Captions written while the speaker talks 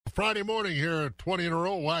Friday morning here at 20 in a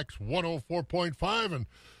row, Wax 104.5, and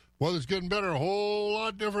weather's getting better, a whole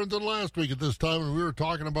lot different than last week at this time, and we were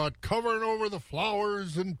talking about covering over the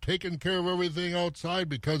flowers and taking care of everything outside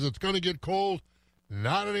because it's going to get cold.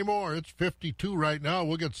 Not anymore. It's 52 right now.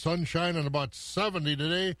 We'll get sunshine and about 70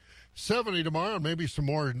 today, 70 tomorrow, and maybe some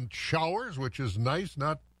more showers, which is nice,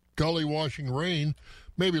 not gully washing rain.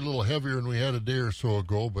 Maybe a little heavier than we had a day or so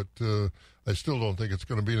ago, but I still don't think it's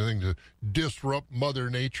going to be anything to disrupt Mother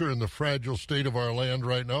Nature and the fragile state of our land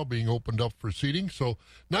right now being opened up for seeding. So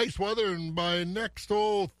nice weather, and by next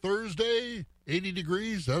Thursday, 80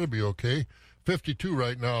 degrees, that'll be okay. 52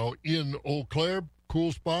 right now in Eau Claire.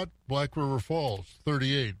 Cool spot, Black River Falls,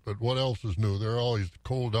 38. But what else is new? They're always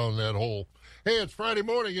cold down that hole. Hey, it's Friday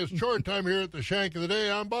morning. It's chore time here at the Shank of the Day.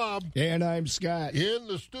 I'm Bob. And I'm Scott. In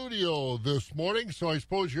the studio this morning, so I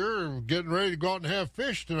suppose you're getting ready to go out and have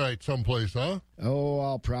fish tonight someplace, huh? Oh,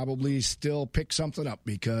 I'll probably still pick something up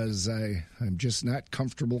because I'm just not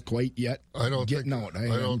comfortable quite yet I don't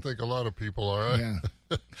think a lot of people are. Yeah.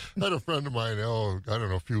 I had a friend of mine,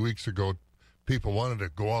 a few weeks ago, people wanted to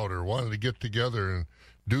go out or wanted to get together and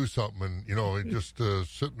do something, and, just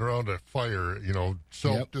sitting around a fire,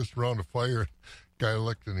 just around a fire. Guy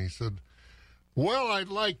looked and he said, well, I'd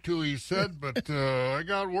like to, he said, but I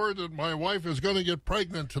got word that my wife is going to get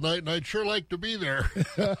pregnant tonight, and I'd sure like to be there.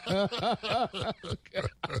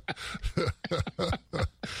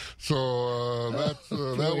 So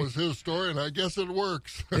that was his story, and I guess it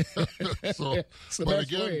works. There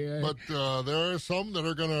are some that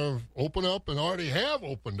are going to open up and already have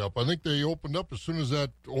opened up. I think they opened up as soon as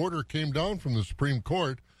that order came down from the Supreme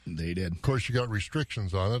Court. They did. Of course, you got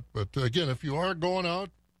restrictions on it. But, again, if you are going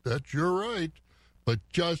out, that's your right. But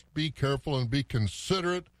just be careful and be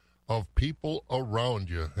considerate of people around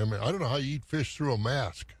you. I mean, I don't know how you eat fish through a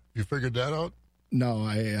mask. You figured that out? No,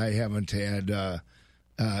 I haven't had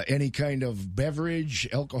any kind of beverage,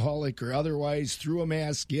 alcoholic or otherwise, through a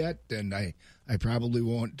mask yet, and I probably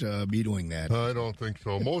won't be doing that. I don't think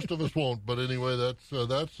so. Most of us won't, but anyway, that's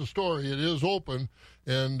the story. It is open,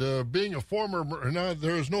 and being a former, now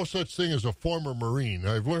there is no such thing as a former Marine.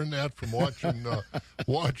 I've learned that from watching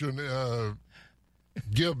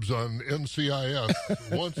Gibbs on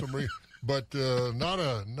NCIS. Once a Marine. But not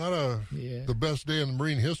the best day in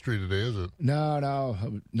Marine history today, is it? No.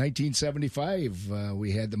 1975,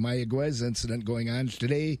 we had the Mayaguez incident going on.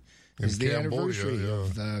 Today is the anniversary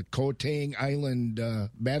of the Koh Tang Island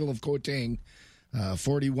Battle of Koh Tang.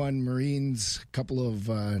 41 Marines, a couple of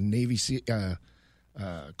Navy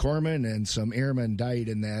corpsmen, and some airmen died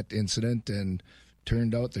in that incident. And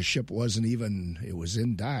turned out the ship it was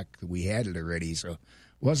in dock. We had it already, so.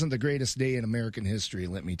 Wasn't the greatest day in American history,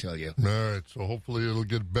 let me tell you. All right, so hopefully it'll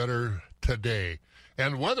get better today.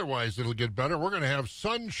 And weather-wise, it'll get better. We're going to have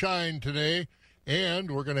sunshine today,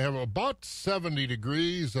 and we're going to have about 70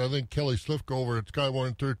 degrees. I think Kelly Slifka over at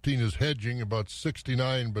Skywarn 13 is hedging about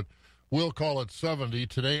 69, but we'll call it 70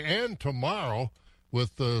 today and tomorrow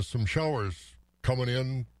with some showers coming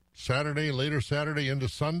in later Saturday into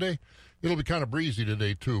Sunday. It'll be kind of breezy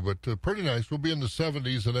today, too, but pretty nice. We'll be in the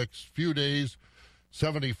 70s the next few days.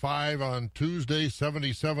 75 on Tuesday,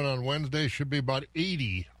 77 on Wednesday, should be about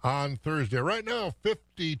 80 on Thursday. Right now,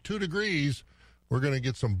 52 degrees. We're going to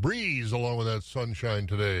get some breeze along with that sunshine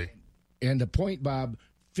today. And the point, Bob,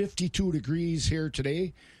 52 degrees here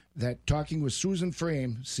today. That talking with Susan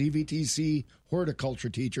Frame, CVTC horticulture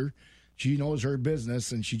teacher, she knows her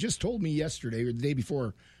business, and she just told me yesterday or the day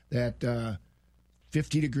before that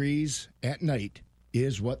 50 degrees at night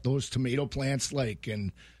is what those tomato plants like,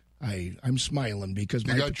 and I'm smiling because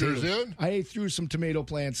you got yours in? I threw some tomato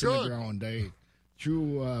plants in the ground. I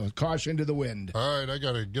threw caution to the wind. All right, I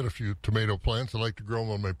got to get a few tomato plants. I like to grow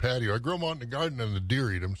them on my patio. I grow them out in the garden and the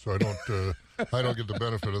deer eat them, so I don't get the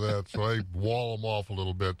benefit of that. So I wall them off a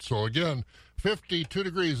little bit. So again, 52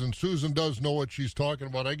 degrees, and Susan does know what she's talking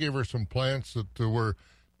about. I gave her some plants that were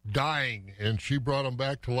dying, and she brought them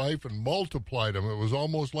back to life and multiplied them. It was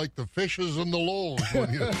almost like the fishes and the loaves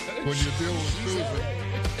when you deal with Susan.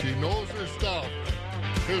 She knows her stuff.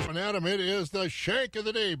 Here's an Adam. It is the Shank of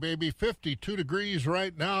the Day, baby. 52 degrees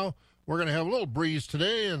right now. We're going to have a little breeze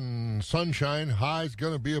today and sunshine. High's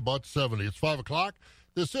going to be about 70. It's 5 o'clock.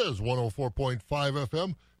 This is 104.5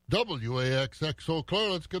 FM, WAXX Eau Claire.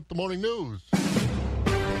 Let's get the morning news.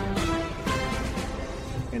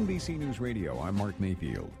 NBC News Radio, I'm Mark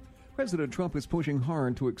Mayfield. President Trump is pushing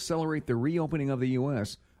hard to accelerate the reopening of the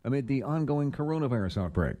U.S. amid the ongoing coronavirus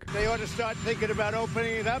outbreak. They ought to start thinking about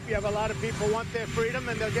opening it up. You have a lot of people who want their freedom,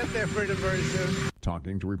 and they'll get their freedom very soon.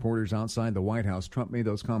 Talking to reporters outside the White House, Trump made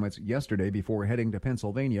those comments yesterday before heading to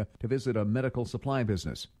Pennsylvania to visit a medical supply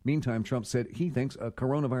business. Meantime, Trump said he thinks a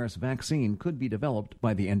coronavirus vaccine could be developed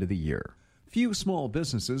by the end of the year. Few small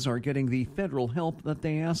businesses are getting the federal help that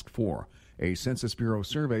they asked for. A Census Bureau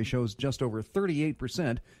survey shows just over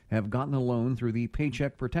 38% have gotten a loan through the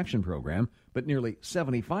Paycheck Protection Program, but nearly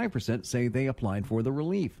 75% say they applied for the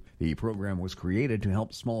relief. The program was created to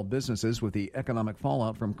help small businesses with the economic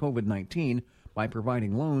fallout from COVID-19 by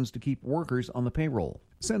providing loans to keep workers on the payroll.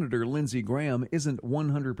 Senator Lindsey Graham isn't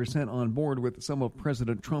 100% on board with some of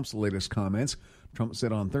President Trump's latest comments. Trump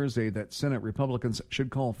said on Thursday that Senate Republicans should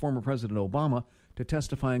call former President Obama to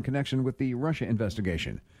testify in connection with the Russia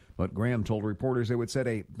investigation. But Graham told reporters it would set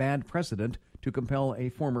a bad precedent to compel a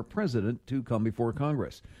former president to come before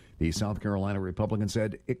Congress. The South Carolina Republican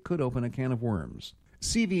said it could open a can of worms.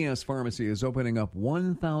 CVS Pharmacy is opening up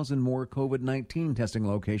 1,000 more COVID-19 testing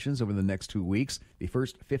locations over the next 2 weeks. The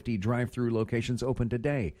first 50 drive-through locations open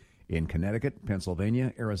today in Connecticut,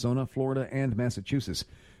 Pennsylvania, Arizona, Florida, and Massachusetts.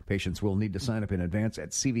 Patients will need to sign up in advance at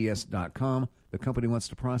CVS.com. The company wants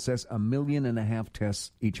to process 1.5 million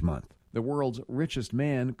tests each month. The world's richest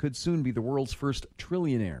man could soon be the world's first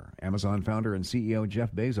trillionaire. Amazon founder and CEO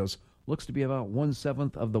Jeff Bezos looks to be about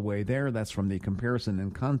 1/7 of the way there. That's from the comparison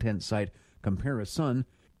and content site Comparison.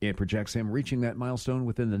 It projects him reaching that milestone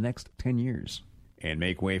within the next 10 years. And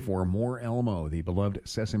make way for more Elmo. The beloved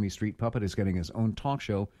Sesame Street puppet is getting his own talk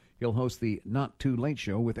show. He'll host the Not Too Late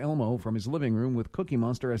Show with Elmo from his living room with Cookie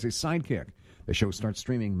Monster as his sidekick. The show starts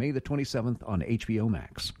streaming May the 27th on HBO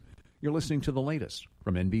Max. You're listening to the latest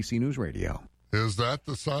from NBC News Radio. Is that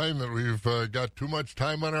the sign that we've got too much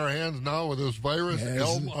time on our hands now with this virus?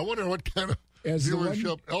 I wonder what kind of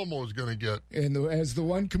viewership Elmo's going to get. And as the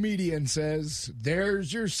one comedian says,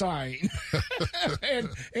 there's your sign. and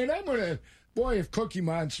I'm going to, boy, if Cookie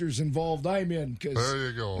Monster's involved, I'm in. Cause there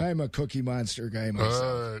you go. I'm a Cookie Monster guy myself.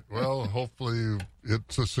 All right. Well, hopefully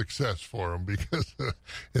it's a success for him because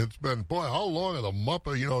it's been, boy, how long are the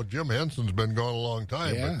Muppet? Jim Henson's been gone a long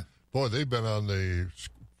time. Yeah. But, boy, they've been on the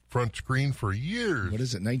front screen for years. What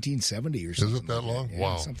is it, 1970 or something? Is it that long? Yeah,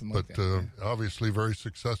 wow. Something like that. But obviously very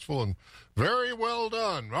successful and very well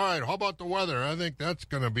done. All right, how about the weather? I think that's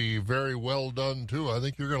going to be very well done, too. I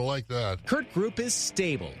think you're going to like that. Kurt Group is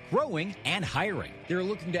stable, growing, and hiring. They're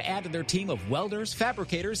looking to add to their team of welders,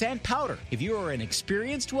 fabricators, and powder. If you are an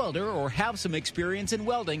experienced welder or have some experience in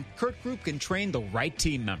welding, Kurt Group can train the right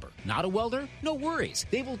team member. Not a welder? No worries.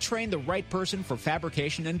 They will train the right person for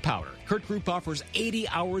fabrication and powder. Kurt Group offers 80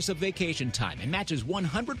 hours of vacation time and matches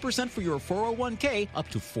 100% for your 401k up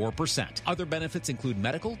to 4%. Other benefits include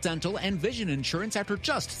medical, dental, and vision insurance after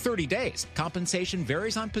just 30 days. Compensation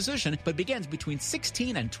varies on position, but begins between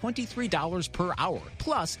 $16 and $23 per hour.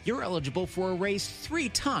 Plus, you're eligible for a raise 3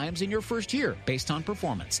 times in your first year based on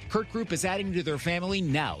performance. Kurt Group is adding to their family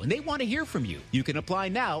now, and they want to hear from you. You can apply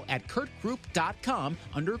now at kurtgroup.com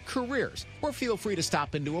under Careers, or feel free to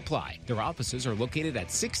stop in to apply. Their offices are located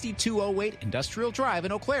at 6208 Industrial Drive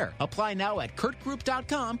in Eau Claire. Apply now at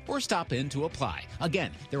kurtgroup.com or stop in to apply.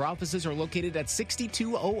 Again, their offices are located at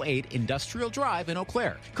 6208 Industrial Drive in Eau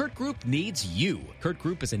Claire. Kurt Group needs you. Kurt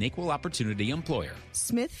Group is an equal opportunity employer.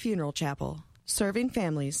 Smith Funeral Chapel, serving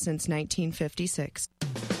families since 1956.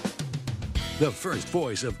 The first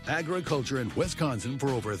voice of agriculture in Wisconsin for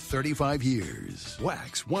over 35 years.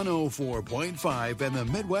 Wax 104.5 and the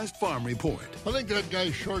Midwest Farm Report. I think that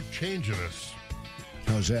guy's shortchanging us.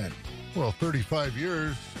 How's that? Well, 35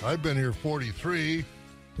 years. I've been here 43.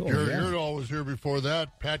 You're always here before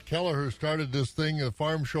that. Pat Kelleher started this thing, a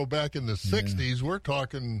farm show back in the 60s. We're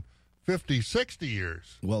talking 50, 60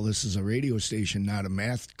 years. Well, this is a radio station, not a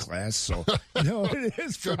math class, so no, it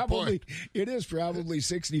is probably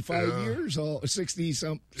 65 years, 50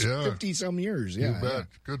 some years. Yeah, you bet.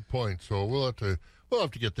 Good point. So we'll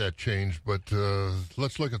have to get that changed. But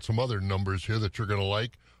let's look at some other numbers here that you're going to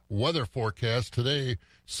like. Weather forecast today: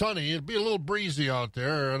 sunny. It'll be a little breezy out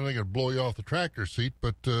there. I don't think it'll blow you off the tractor seat,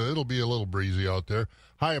 but it'll be a little breezy out there.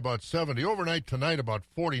 High about 70. Overnight tonight about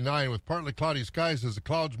 49 with partly cloudy skies as the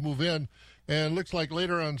clouds move in. And looks like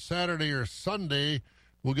later on Saturday or Sunday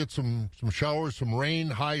we'll get some showers, some rain.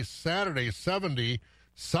 High Saturday 70.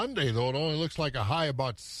 Sunday, though, it only looks like a high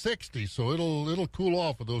about 60, so it'll cool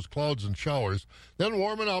off with those clouds and showers. Then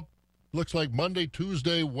warming up. Looks like Monday,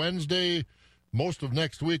 Tuesday, Wednesday, most of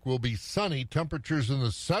next week will be sunny. Temperatures in the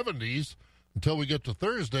 70s until we get to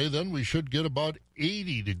Thursday. Then we should get about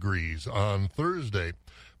 80 degrees on Thursday.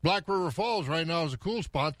 Black River Falls right now is a cool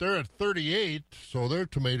spot. They're at 38, so their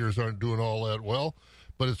tomatoes aren't doing all that well.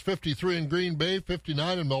 but it's 53 in Green Bay,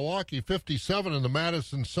 59 in Milwaukee, 57 in the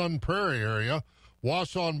Madison Sun Prairie area.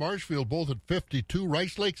 Wausau and Marshfield both at 52.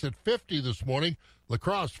 Rice Lake's at 50 this morning. La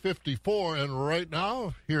Crosse 54. And right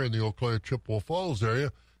now, here in the Eau Claire, Chippewa Falls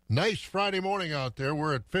area, nice Friday morning out there.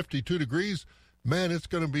 We're at 52 degrees. Man, it's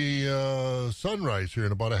going to be sunrise here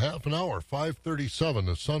in about a half an hour. 5:37,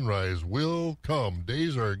 the sunrise will come.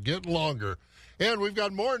 Days are getting longer. And we've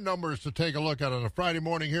got more numbers to take a look at on a Friday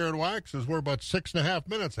morning here at Wax, as we're about 6.5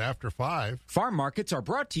 minutes after 5. Farm markets are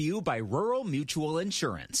brought to you by Rural Mutual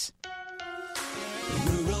Insurance.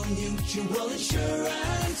 Rural Mutual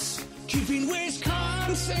Insurance, keeping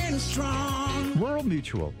Wisconsin strong. Rural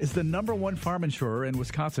Mutual is the #1 farm insurer in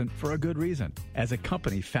Wisconsin for a good reason. As a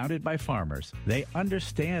company founded by farmers, they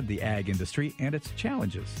understand the ag industry and its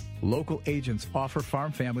challenges. Local agents offer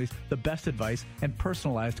farm families the best advice and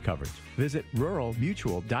personalized coverage. Visit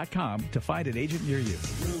ruralmutual.com to find an agent near you.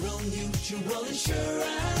 Rural Mutual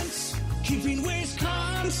Insurance, keeping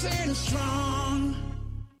Wisconsin strong.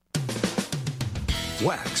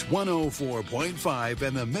 Wax 104.5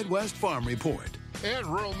 and the Midwest Farm Report. And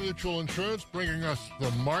Rural Mutual Insurance bringing us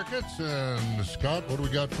the markets. And Scott, what do we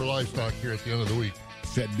got for livestock here at the end of the week?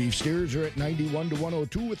 Fed beef steers are at 91 to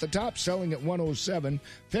 102, with the top selling at 107.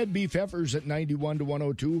 Fed beef heifers at 91 to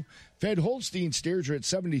 102. Fed Holstein steers are at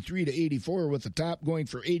 73 to 84, with the top going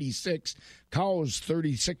for 86. Cows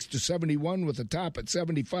 36 to 71, with the top at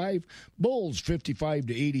 75. Bulls 55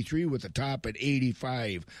 to 83, with the top at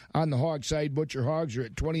 85. On the hog side, butcher hogs are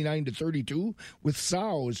at 29 to 32, with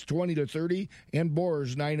sows 20 to 30, and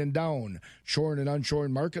boars 9 and down. Shorn and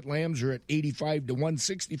unshorn market lambs are at 85 to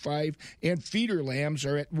 165, and feeder lambs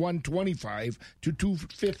are at 125 to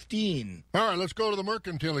 215. All right, let's go to the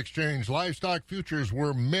Mercantile Exchange. Livestock futures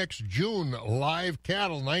were mixed. June live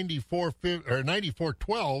cattle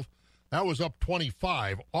 94.12. That was up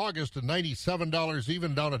 25. August at $97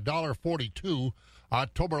 even, down $1.42.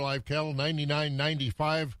 October live cattle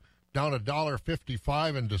 99.95, down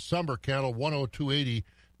 $1.55. And December cattle 102.80,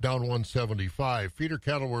 down 175. Feeder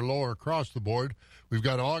cattle were lower across the board. We've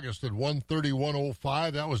got August at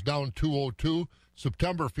 131.05. That was down 202.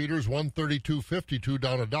 September feeders 132.52,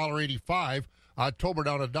 down $1.85. October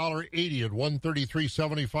down $1.80 at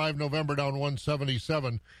 133.75. November down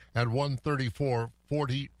 177 at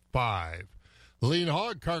 134.45. Lean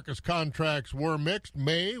hog carcass contracts were mixed.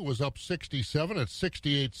 May was up 67 at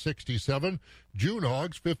 68.67. June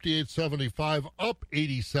hogs 58.75, up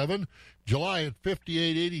 87. July at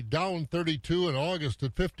 58.80, down 32, and August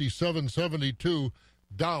at 57.72,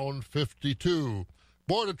 down 52.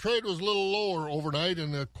 Board of Trade was a little lower overnight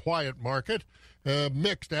in the quiet market.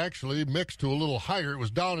 Mixed to a little higher. It was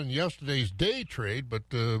down in yesterday's day trade, but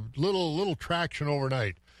little traction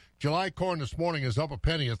overnight. July corn this morning is up a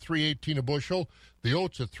penny at $3.18 a bushel. The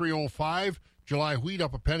oats at $3.05. July wheat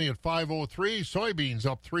up a penny at $5.03. Soybeans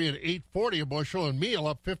up 3 at $8.40 a bushel, and meal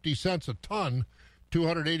up 50 cents a ton,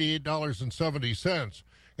 $288.70.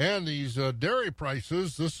 And these dairy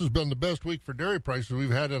prices, this has been the best week for dairy prices we've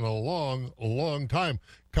had in a long time.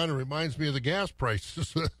 Kind of reminds me of the gas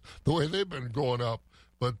prices, the way they've been going up.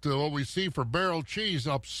 But what we see for barrel cheese,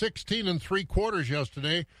 up 16 3/4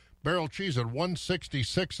 yesterday. Barrel cheese at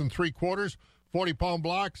 166 3/4. 40-pound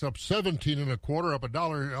blocks up 17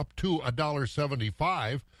 1/4, up to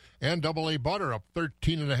 $1.75. And AA butter up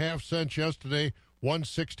 13.5 cents yesterday,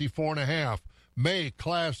 164.5. May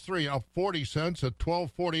Class 3 up 40 cents at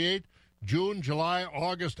 $12.48. June, July,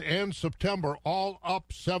 August, and September all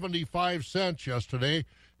up 75 cents yesterday.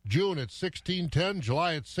 June at $16.10,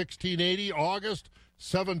 July at $16.80, August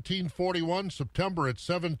 $17.41, September at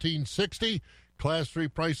 $17.60. Class 3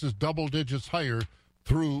 prices double digits higher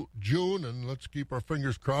through June, and let's keep our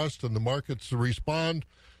fingers crossed and the markets respond,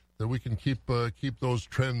 that we can keep those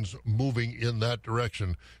trends moving in that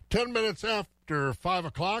direction. 10 minutes after 5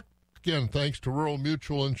 o'clock. Again, thanks to Rural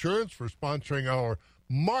Mutual Insurance for sponsoring our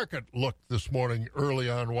market look this morning early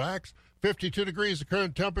on Wax. 52 degrees the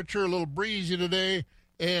current temperature, a little breezy today,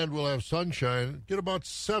 and we'll have sunshine. Get about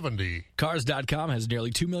 70. Cars.com has nearly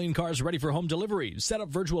 2 million cars ready for home delivery. Set up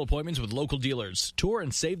virtual appointments with local dealers. Tour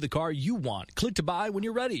and save the car you want. Click to buy when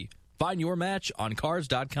you're ready. Find your match on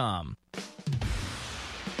Cars.com.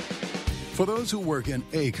 For those who work in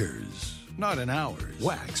acres, not in hours.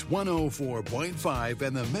 Wax 104.5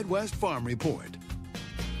 and the Midwest Farm Report.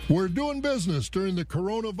 We're doing business during the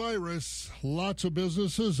coronavirus. Lots of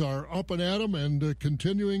businesses are up and at 'em and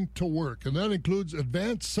continuing to work, and that includes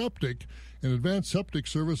Advanced Septic. And Advanced Septic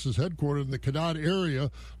Service is headquartered in the Cadott area.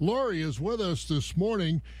 Lori is with us this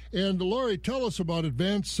morning. And Lori, tell us about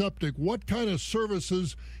Advanced Septic. What kind of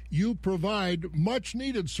services you provide, much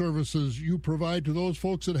needed services you provide to those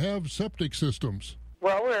folks that have septic systems?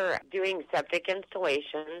 Well, we're doing septic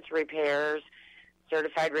installations, repairs,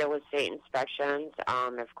 certified real estate inspections.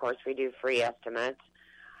 Of course, we do free estimates.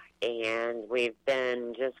 And we've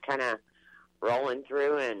been just kind of rolling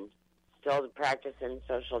through and still practicing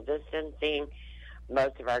social distancing.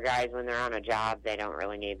 Most of our guys, when they're on a job, they don't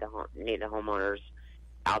really need the homeowners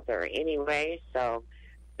out there anyway. So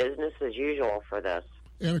business as usual for this.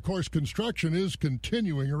 And, of course, construction is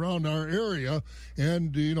continuing around our area.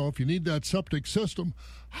 And, if you need that septic system,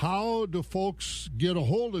 how do folks get a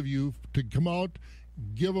hold of you to come out,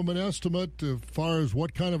 give them an estimate as far as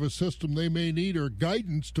what kind of a system they may need or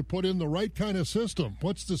guidance to put in the right kind of system?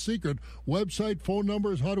 What's the secret? Website, phone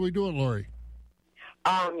numbers? How do we do it, Lori?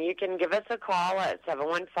 You can give us a call at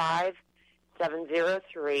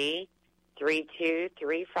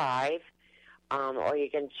 715-703-3235. Or you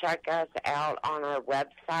can check us out on our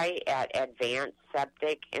website at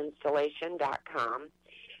advancedsepticinstallation.com,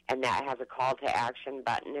 and that has a call to action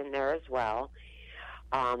button in there as well.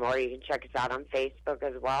 Or you can check us out on Facebook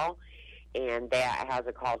as well, and that has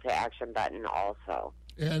a call to action button also.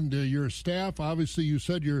 And your staff, obviously you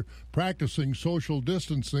said you're practicing social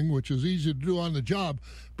distancing, which is easy to do on the job,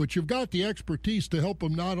 but you've got the expertise to help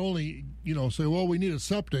them not only, say, well, we need a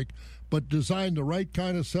septic, but design the right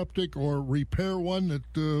kind of septic or repair one that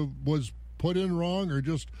was put in wrong or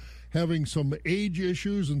just having some age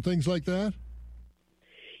issues and things like that?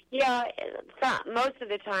 Yeah, most of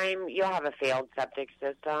the time you'll have a failed septic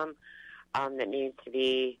system that needs to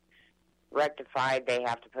be rectified. They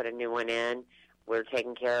have to put a new one in. We're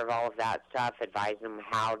taking care of all of that stuff, advising them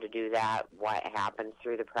how to do that, what happens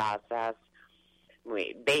through the process.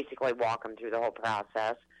 We basically walk them through the whole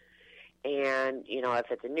process. And,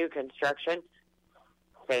 if it's a new construction,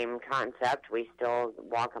 same concept. We still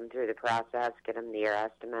walk them through the process, get them the air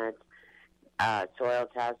estimates, soil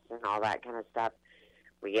tests, and all that kind of stuff.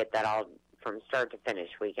 We get that all from start to finish.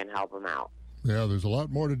 We can help them out. Yeah, there's a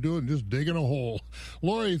lot more to do than just digging a hole.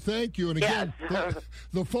 Lori, thank you. And again, yes.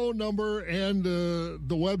 the phone number and the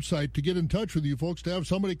website to get in touch with you folks, to have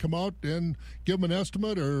somebody come out and give them an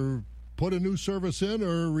estimate or put a new service in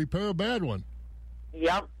or repair a bad one.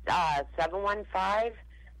 Yep,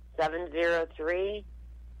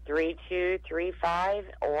 715-703-3235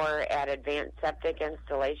 or at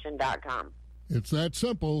advancedsepticinstallation.com. It's that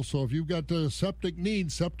simple. So if you've got the septic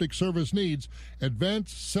service needs,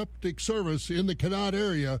 Advanced Septic Service in the Cadott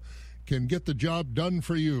area can get the job done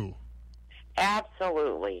for you.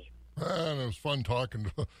 Absolutely. And it was fun talking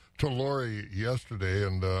to Lori yesterday,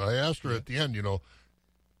 and I asked her at the end,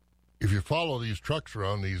 if you follow these trucks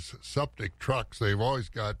around, these septic trucks, they've always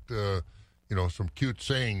got, some cute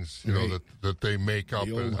sayings, right, that they make up.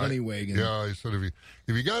 The old honey wagon. Yeah, I said, if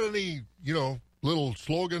you got any, little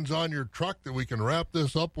slogans on your truck that we can wrap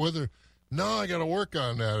this up with, or no, I got to work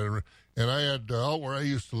on that. And I had out where I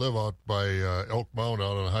used to live out by Elk Mound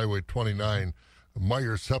out on Highway 29,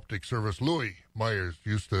 Myers Septic Service. Louis Myers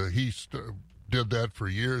did that for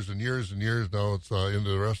years and years and years. Now it's into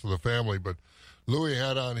the rest of the family, but Louis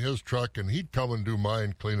had on his truck, and he'd come and do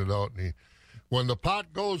mine, clean it out, and when the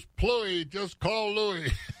pot goes pluey, just call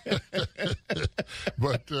Louis.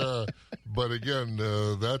 But again,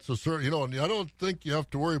 that's a certain, I don't think you have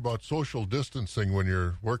to worry about social distancing when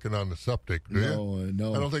you're working on the septic, do you?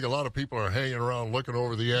 No. I don't think a lot of people are hanging around looking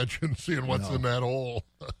over the edge and seeing what's in that hole.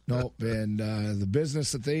 Nope, and the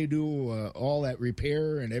business that they do, all that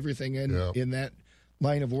repair and everything in that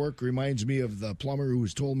line of work reminds me of the plumber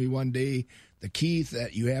who's told me one day, the key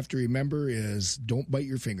that you have to remember is don't bite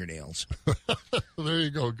your fingernails. There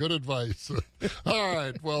you go. Good advice. All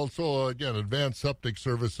right. Well, so again, Advanced Septic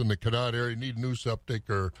Service in the Cadott area. Need new septic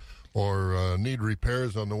or need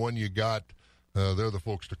repairs on the one you got. They're the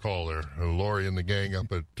folks to call there. Lori and the gang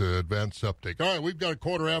up at Advanced Septic. All right. We've got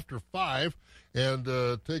 5:15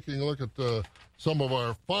 and taking a look at some of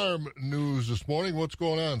our farm news this morning. What's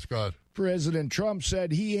going on, Scott? President Trump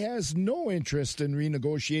said he has no interest in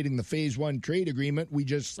renegotiating the Phase 1 trade agreement we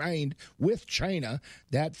just signed with China.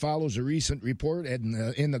 That follows a recent report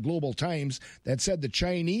in the Global Times that said the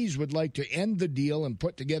Chinese would like to end the deal and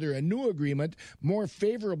put together a new agreement more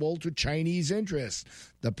favorable to Chinese interests.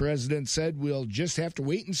 The president said we'll just have to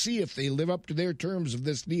wait and see if they live up to their terms of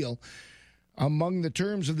this deal. Among the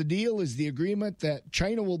terms of the deal is the agreement that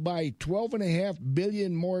China will buy $12.5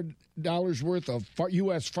 billion more worth of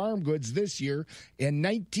U.S. farm goods this year and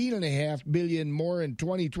 $19.5 billion more in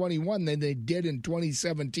 2021 than they did in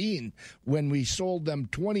 2017 when we sold them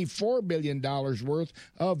 $24 billion worth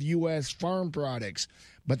of U.S. farm products.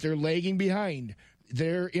 But they're lagging behind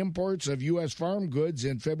Their imports of U.S. farm goods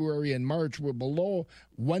in February and March were below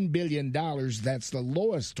 $1 billion. That's the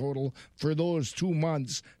lowest total for those 2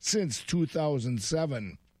 months since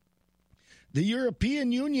 2007. The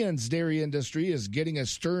European Union's dairy industry is getting a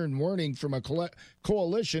stern warning from a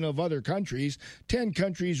coalition of other countries. 10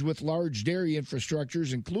 countries with large dairy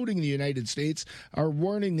infrastructures, including the United States, are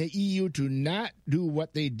warning the EU to not do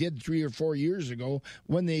what they did 3 or 4 years ago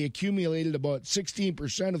when they accumulated about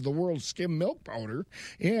 16% of the world's skim milk powder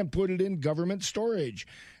and put it in government storage.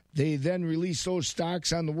 They then released those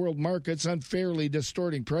stocks on the world markets, unfairly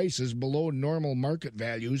distorting prices below normal market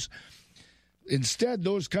values. Instead,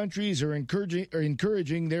 those countries are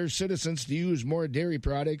encouraging their citizens to use more dairy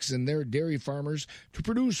products and their dairy farmers to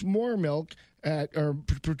produce more milk at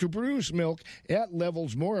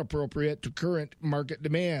levels more appropriate to current market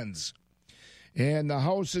demands. And the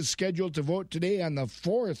House is scheduled to vote today on the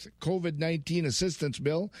 4th COVID-19 assistance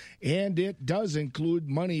bill, and it does include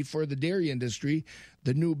money for the dairy industry.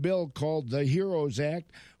 The new bill, called the HEROES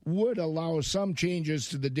Act, would allow some changes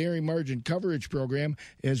to the dairy margin coverage program,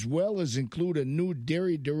 as well as include a new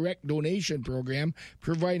dairy direct donation program,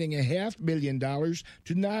 providing $500 million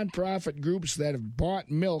to nonprofit groups that have bought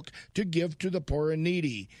milk to give to the poor and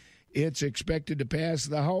needy. It's expected to pass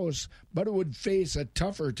the House, but it would face a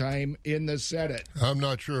tougher time in the Senate. I'm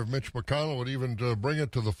not sure if Mitch McConnell would even bring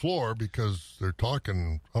it to the floor, because they're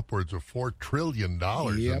talking upwards of $4 trillion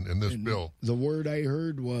in this bill. The word I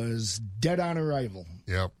heard was dead on arrival.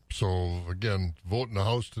 Yep. So, again, vote in the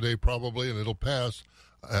House today probably, and it'll pass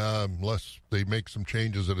unless they make some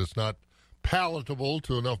changes that it's not palatable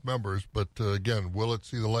to enough members. But, again, will it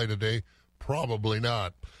see the light of day? Probably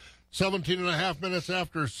not. 17 and a half minutes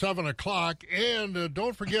after 7 o'clock. And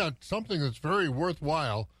don't forget, something that's very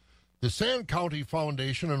worthwhile, the Sand County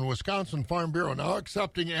Foundation and Wisconsin Farm Bureau now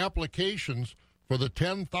accepting applications for the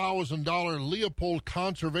 $10,000 Leopold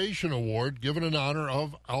Conservation Award, given in honor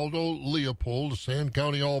of Aldo Leopold, the Sand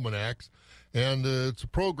County Almanacs. And it's a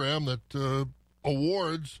program that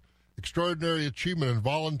awards extraordinary achievement in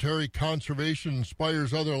voluntary conservation,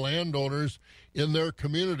 inspires other landowners in their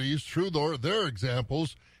communities through their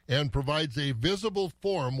examples, and provides a visible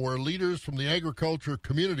forum where leaders from the agriculture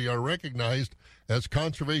community are recognized as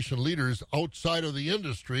conservation leaders outside of the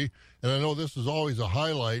industry. And I know this is always a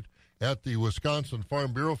highlight at the Wisconsin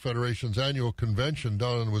Farm Bureau Federation's annual convention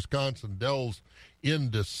down in Wisconsin Dells in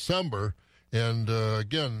December. And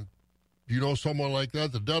again, you know someone like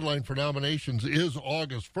that, the deadline for nominations is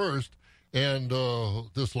August 1st. And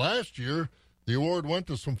this last year, the award went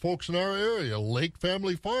to some folks in our area, Lake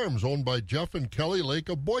Family Farms, owned by Jeff and Kelly Lake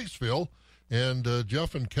of Boyceville. And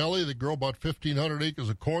Jeff and Kelly, they grow about 1,500 acres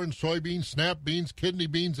of corn, soybeans, snap beans, kidney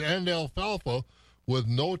beans, and alfalfa with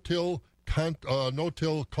no-till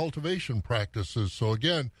cultivation practices. So,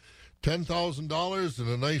 again, $10,000 in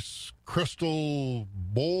a nice crystal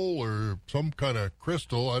bowl or some kind of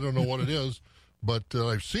crystal. I don't know what it is, but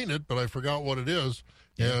I've seen it, but I forgot what it is.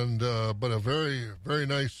 And but a very, very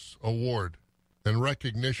nice award. And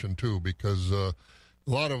recognition, too, because a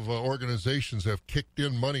lot of organizations have kicked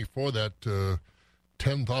in money for that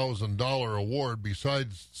 $10,000 award.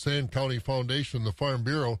 Besides Sand County Foundation, the Farm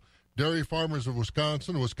Bureau, Dairy Farmers of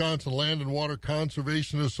Wisconsin, Wisconsin Land and Water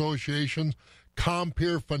Conservation Association,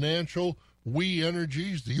 Compeer Financial, We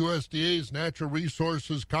Energies, the USDA's Natural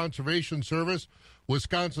Resources Conservation Service,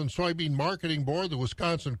 Wisconsin Soybean Marketing Board, the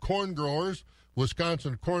Wisconsin Corn Growers,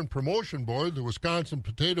 Wisconsin Corn Promotion Board, the Wisconsin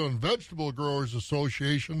Potato and Vegetable Growers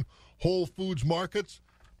Association, Whole Foods Markets,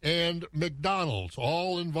 and McDonald's,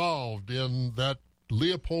 all involved in that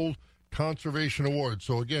Leopold Conservation Award.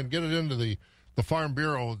 So, again, get it into the Farm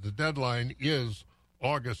Bureau. The deadline is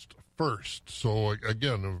August 1st. So,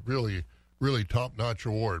 again, a really, really top-notch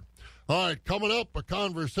award. All right, coming up, a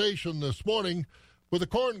conversation this morning with the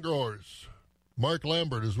corn growers. Mark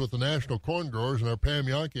Lambert is with the National Corn Growers, and our Pam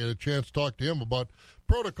Yankee had a chance to talk to him about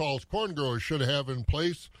protocols corn growers should have in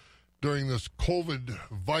place during this COVID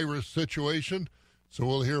virus situation. So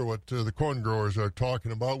we'll hear what the corn growers are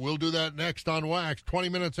talking about. We'll do that next on Wax. 20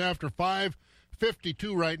 minutes after 5,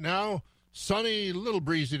 52 right now. Sunny, a little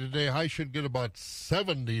breezy today. High should get about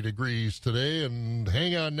 70 degrees today, and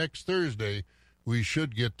hang on, next Thursday we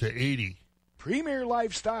should get to 80. Premier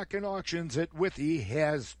Livestock and Auctions at Withee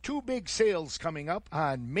has two big sales coming up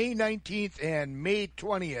on May 19th and May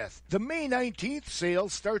 20th. The May 19th sale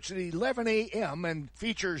starts at 11 a.m. and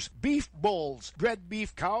features beef bulls, bred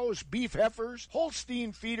beef cows, beef heifers,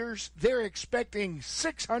 Holstein feeders. They're expecting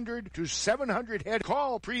 600 to 700 head.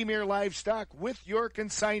 Call Premier Livestock with your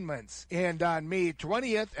consignments. And on May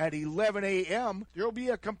 20th at 11 a.m., there'll be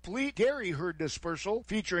a complete dairy herd dispersal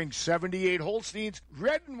featuring 78 Holsteins,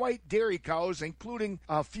 red and white dairy cows, cows, including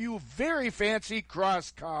a few very fancy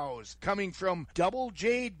cross cows, coming from Double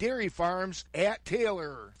J Dairy Farms at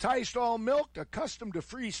Taylor. Tie stall milked, accustomed to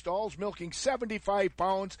free stalls, milking 75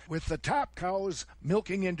 pounds, with the top cows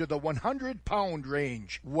milking into the 100-pound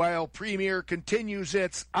range. While Premier continues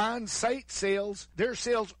its on-site sales, their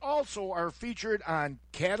sales also are featured on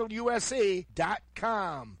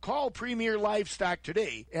CattleUSA.com. Call Premier Livestock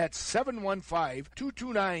today at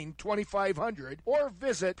 715-229-2500 or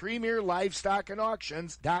visit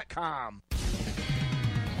PremierLivestockAndAuctions.com.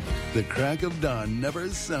 The crack of dawn never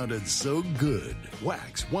sounded so good.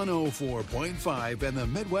 Wax 104.5 and the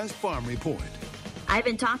Midwest Farm Report. I've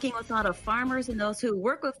been talking with a lot of farmers and those who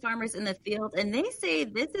work with farmers in the field, and they say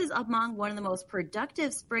this is among one of the most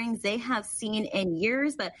productive springs they have seen in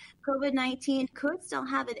years, but COVID-19 could still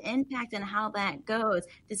have an impact on how that goes.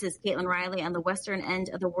 This is Caitlin Riley on the western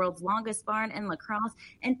end of the world's longest barn in La Crosse.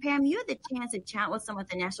 And Pam, you had the chance to chat with someone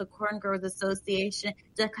at the National Corn Growers Association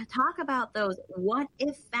to talk about those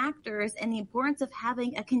what-if factors and the importance of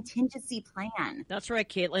having a contingency plan. That's right,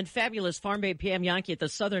 Caitlin. Fabulous farm babe Pam Yankee at the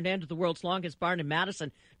southern end of the world's longest barn in Madison.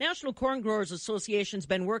 National Corn Growers Association's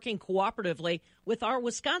been working cooperatively with our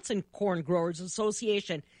Wisconsin Corn Growers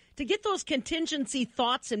Association to get those contingency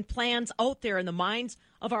thoughts and plans out there in the minds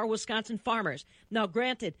of our Wisconsin farmers. Now,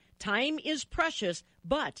 granted, time is precious,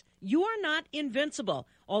 but you are not invincible.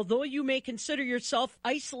 Although you may consider yourself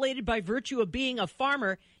isolated by virtue of being a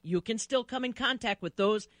farmer, you can still come in contact with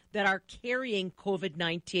those that are carrying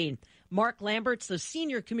COVID-19. Mark Lambert's the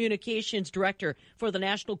Senior Communications Director for the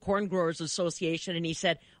National Corn Growers Association, and he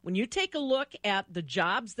said, when you take a look at the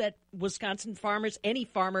jobs that Wisconsin farmers, any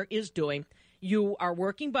farmer is doing, you are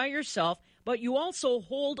working by yourself, but you also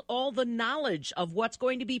hold all the knowledge of what's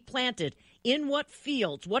going to be planted, in what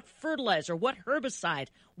fields, what fertilizer, what herbicide,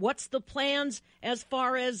 what's the plans as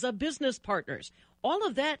far as business partners. All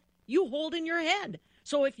of that you hold in your head.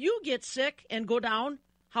 So if you get sick and go down,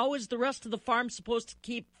 how is the rest of the farm supposed to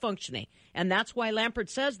keep functioning? And that's why Lampert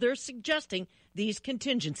says they're suggesting these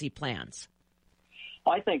contingency plans.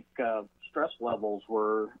 I think stress levels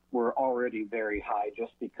were already very high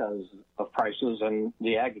just because of prices and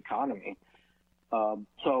the ag economy.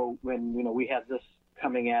 So when we had this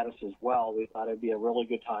coming at us as well, we thought it'd be a really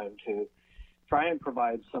good time to try and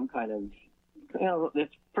provide some kind of,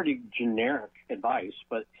 it's pretty generic advice,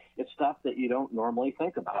 but it's stuff that you don't normally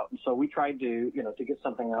think about. And so we tried to, to get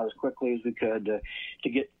something out as quickly as we could to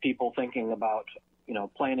get people thinking about,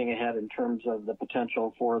 planning ahead in terms of the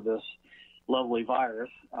potential for this lovely virus,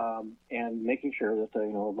 and making sure that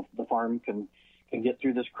the farm can get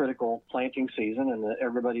through this critical planting season and that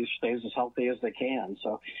everybody stays as healthy as they can.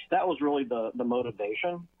 So that was really the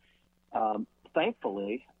motivation.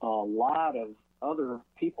 Thankfully, a lot of other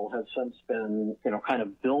people have since been, kind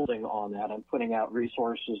of building on that and putting out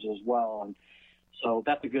resources as well. And so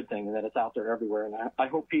that's a good thing that it's out there everywhere. And I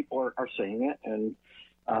hope people are seeing it. And,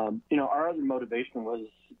 our other motivation was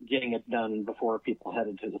getting it done before people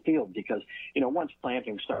headed to the field because, once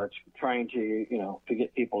planting starts, trying to, to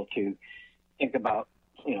get people to think about,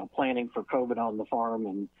 planning for COVID on the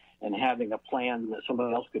farm and having a plan that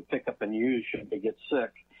somebody else could pick up and use should they get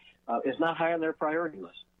sick is not high on their priority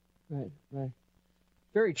list. Right.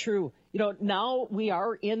 Very true. Now we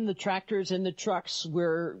are in the tractors and the trucks.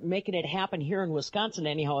 We're making it happen here in Wisconsin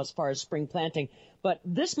anyhow as far as spring planting. But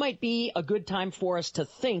this might be a good time for us to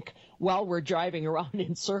think while we're driving around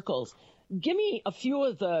in circles. Give me a few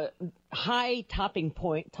of the high talking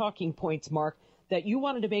points, Mark, that you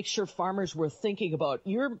wanted to make sure farmers were thinking about.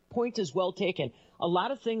 Your point is well taken. A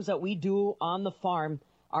lot of things that we do on the farm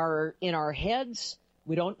are in our heads.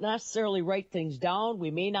 We don't necessarily write things down.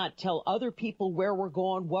 We may not tell other people where we're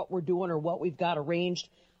going, what we're doing, or what we've got arranged.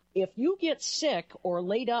 If you get sick or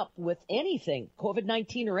laid up with anything,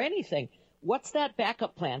 COVID-19 or anything, what's that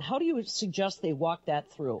backup plan? How do you suggest they walk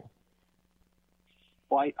that through?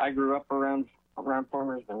 Well, I grew up around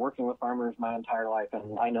farmers, been working with farmers my entire life,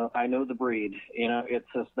 and I know the breed. It's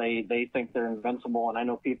just they think they're invincible, and I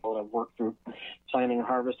know people that have worked through planting and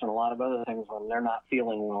harvest and a lot of other things when they're not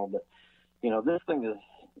feeling well. But this thing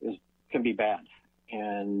can be bad,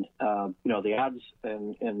 and the odds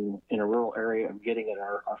in a rural area of getting it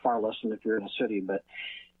are far less than if you're in a city. But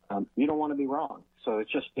you don't want to be wrong. So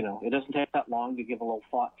it's just it doesn't take that long to give a little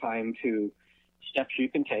thought time to steps you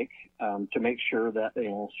can take to make sure that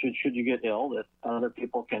should you get ill, that other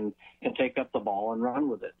people can take up the ball and run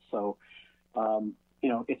with it. So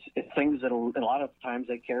it's things that a lot of times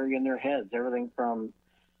they carry in their heads. Everything from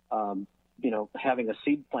having a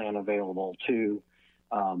seed plan available to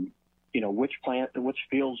which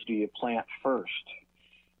fields do you plant first.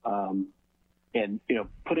 And,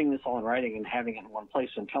 putting this all in writing and having it in one place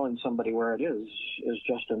and telling somebody where it is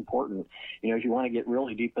just important. If you want to get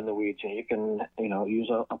really deep in the weeds, you can, use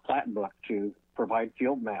a plat book to provide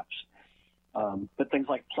field maps. But things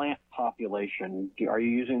like plant population, are you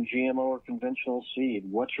using GMO or conventional seed?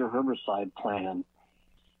 What's your herbicide plan?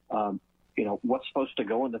 What's supposed to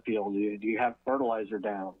go in the field? Do you have fertilizer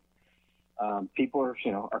down? People are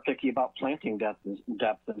picky about planting depth in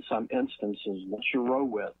some instances. What's your row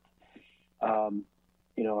width? Are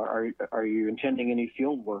you intending any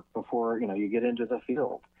field work before, you get into the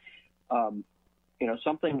field?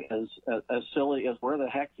 Something as silly as where the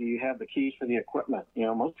heck do you have the keys for the equipment?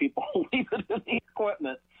 Most people leave it in the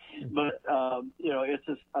equipment, but, it's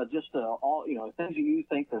just all, things that you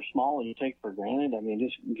think are small and you take for granted. I mean,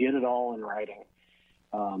 just get it all in writing.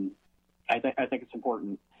 I think it's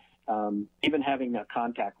important. Even having a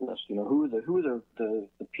contact list, who are the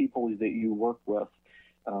people that you work with,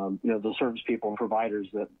 the service people and providers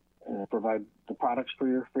that provide the products for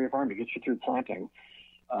your farm to get you through planting.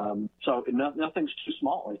 So nothing's too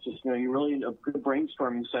small. It's just, you really need a good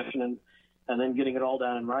brainstorming session and then getting it all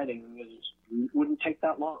down in writing wouldn't take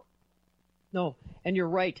that long. No, and you're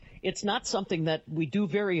right. It's not something that we do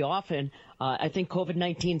very often. I think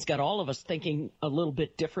COVID-19's got all of us thinking a little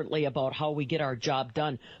bit differently about how we get our job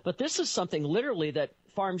done. But this is something literally that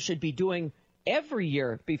farms should be doing every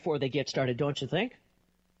year before they get started, don't you think?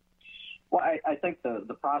 Well, I think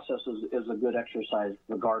the process is a good exercise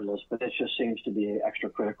regardless, but it just seems to be extra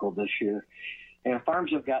critical this year. And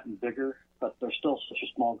farms have gotten bigger, but there's still such a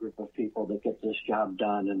small group of people that get this job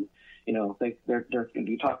done. And, you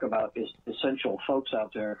talk about essential folks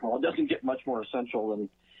out there. Well, it doesn't get much more essential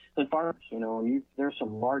than farms, and there's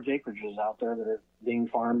some large acreages out there that are being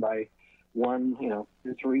farmed by 1, 2,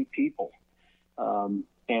 3 people.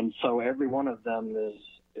 And so every one of them is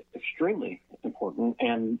extremely important,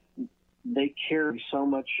 and they carry so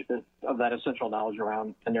much of that essential knowledge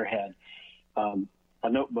around in their head. A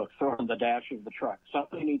notebook thrown in the dash of the truck.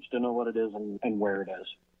 Somebody needs to know what it is and where it is.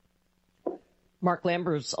 Mark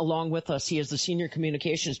Lambert's along with us. He is the Senior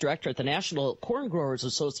Communications Director at the National Corn Growers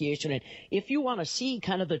Association. And if you want to see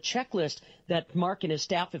kind of the checklist that Mark and his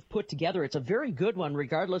staff have put together, it's a very good one,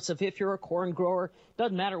 regardless of if you're a corn grower.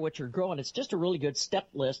 Doesn't matter what you're growing. It's just a really good step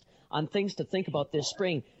list on things to think about this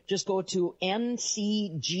spring. Just go to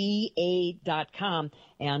ncga.com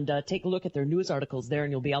and take a look at their news articles there,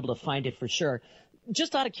 and you'll be able to find it for sure.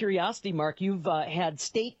 Just out of curiosity, Mark, you've had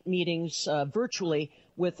state meetings virtually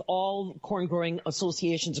with all corn growing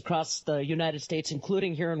associations across the United States,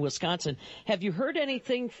 including here in Wisconsin. Have you heard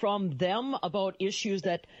anything from them about issues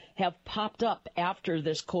that have popped up after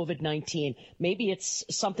this COVID-19? Maybe it's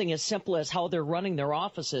something as simple as how they're running their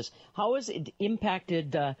offices. How has it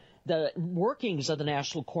impacted the workings of the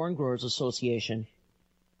National Corn Growers Association?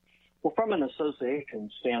 Well, from an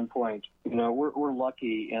association standpoint, we're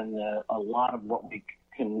lucky in a lot of what we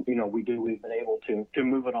can, we do. We've been able to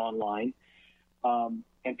move it online,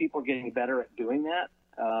 and people are getting better at doing that.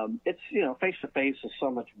 It's, face-to-face is so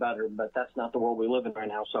much better, but that's not the world we live in right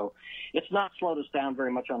now. So it's not slowed us down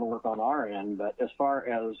very much on the work on our end. But as far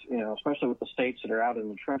as, especially with the states that are out in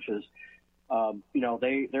the trenches,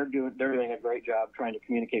 they're doing a great job trying to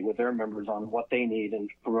communicate with their members on what they need and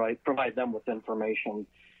provide them with information.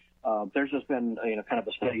 There's just been, kind of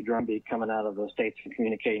a steady drumbeat coming out of the states and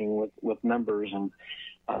communicating with members and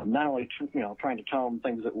not only, trying to tell them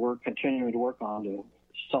things that we're continuing to work on to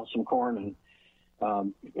sell some corn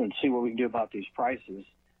and see what we can do about these prices.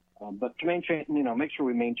 But to maintain, make sure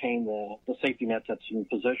we maintain the safety net that's in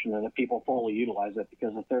position and that people fully utilize it,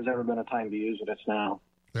 because if there's ever been a time to use it, it's now.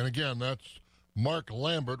 And again, that's Mark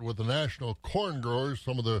Lambert with the National Corn Growers.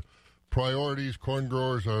 Some of the priorities corn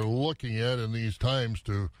growers are looking at in these times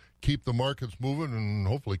to keep the markets moving and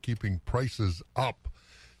hopefully keeping prices up.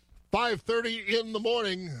 5:30 in the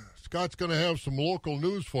morning. Scott's going to have some local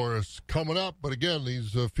news for us coming up. But again,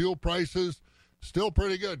 these fuel prices still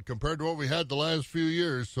pretty good compared to what we had the last few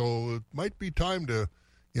years. So it might be time to,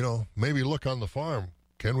 maybe look on the farm.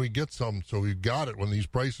 Can we get some so we've got it when these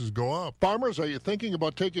prices go up? Farmers, are you thinking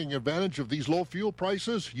about taking advantage of these low fuel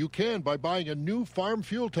prices? You can by buying a new farm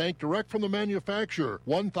fuel tank direct from the manufacturer.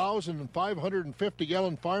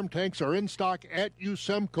 1,550-gallon farm tanks are in stock at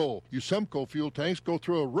Usemco. Usemco fuel tanks go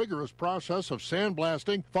through a rigorous process of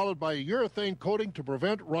sandblasting, followed by a urethane coating to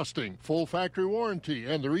prevent rusting. Full factory warranty,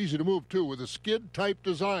 and they're easy to move too with a skid-type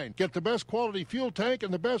design. Get the best quality fuel tank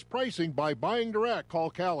and the best pricing by buying direct.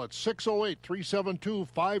 Call Cal at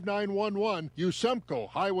 608-372-5911. Usemco,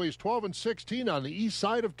 Highways 12 and 16 on the east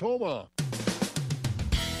side of Toma.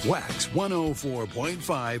 Wax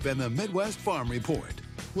 104.5 and the Midwest Farm Report.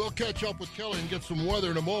 We'll catch up with Kelly and get some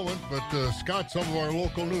weather in a moment. But, Scott, some of our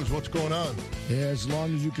local news. What's going on? As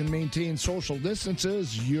long as you can maintain social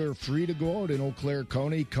distances, you're free to go out in Eau Claire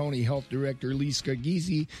County. County Health Director Lisa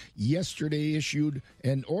Giese yesterday issued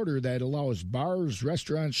an order that allows bars,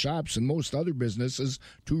 restaurants, shops, and most other businesses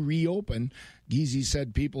to reopen. Giese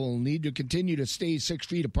said people need to continue to stay 6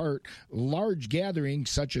 feet apart. Large gatherings,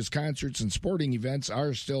 such as concerts and sporting events,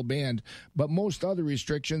 are still banned, but most other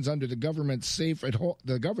restrictions under the governor's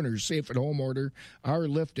safe-at-home order are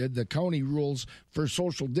lifted. The county rules for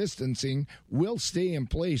social distancing will stay in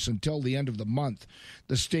place until the end of the month.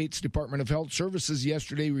 The state's Department of Health Services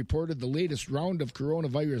yesterday reported the latest round of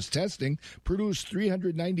coronavirus testing produced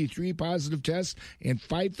 393 positive tests and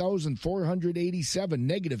 5,487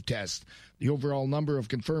 negative tests. The overall number of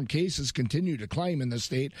confirmed cases continue to climb in the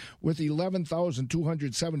state, with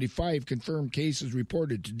 11,275 confirmed cases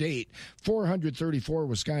reported to date. 434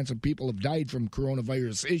 Wisconsin people have died from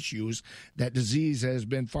coronavirus issues. That disease has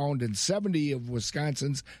been found in 70 of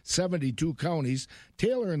Wisconsin's 72 counties.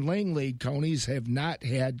 Taylor and Langlade counties have not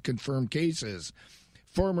had confirmed cases.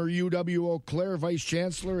 Former UW Eau Claire Vice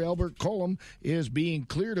Chancellor Albert Cullum is being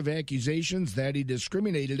cleared of accusations that he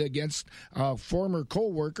discriminated against a former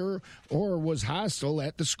co-worker or was hostile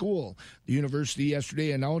at the school. The university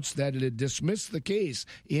yesterday announced that it had dismissed the case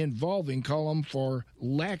involving Cullum for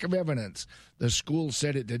lack of evidence. The school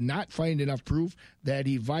said it did not find enough proof that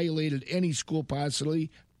he violated any school policies.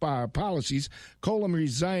 Cullum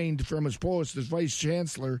resigned from his post as vice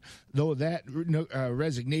chancellor, though that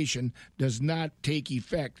resignation does not take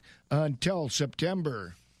effect until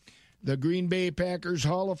September. The Green Bay Packers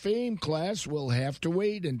Hall of Fame class will have to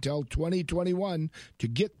wait until 2021 to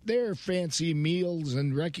get their fancy meals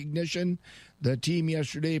and recognition. The team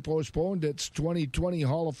yesterday postponed its 2020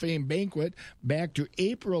 Hall of Fame banquet back to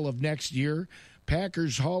April of next year.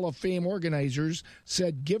 Packers Hall of Fame organizers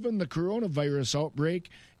said given the coronavirus outbreak,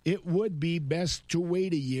 it would be best to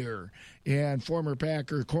wait a year. And former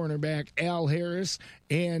Packer cornerback Al Harris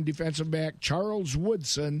and defensive back Charles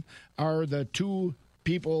Woodson are the two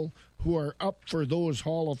people who are up for those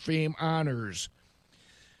Hall of Fame honors.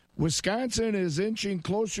 Wisconsin is inching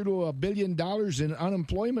closer to $1 billion in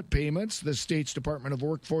unemployment payments. The state's Department of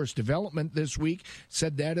Workforce Development this week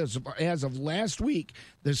said that as of last week,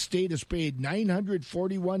 the state has paid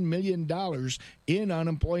 $941 million in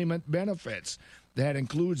unemployment benefits. That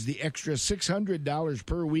includes the extra $600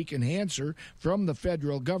 per week enhancer from the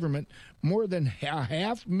federal government. More than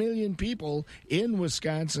 500,000 people in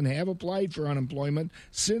Wisconsin have applied for unemployment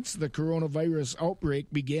since the coronavirus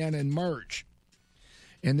outbreak began in March.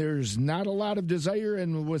 And there's not a lot of desire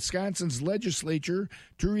in Wisconsin's legislature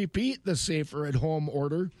to repeat the safer-at-home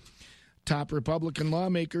order. Top Republican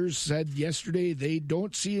lawmakers said yesterday they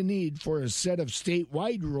don't see a need for a set of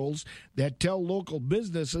statewide rules that tell local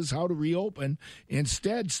businesses how to reopen.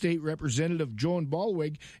 Instead, State Representative Joan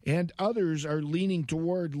Ballweg and others are leaning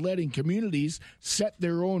toward letting communities set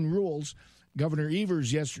their own rules. Governor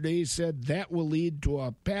Evers yesterday said that will lead to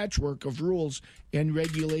a patchwork of rules and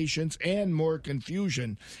regulations and more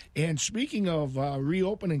confusion. And speaking of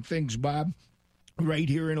reopening things, Bob, right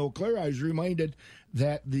here in Eau Claire, I was reminded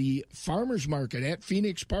that the farmers market at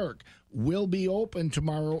Phoenix Park will be open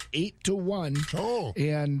tomorrow 8 to 1. Oh.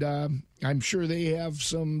 And I'm sure they have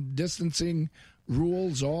some distancing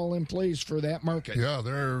rules all in place for that market. Yeah,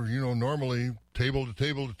 they're, normally table to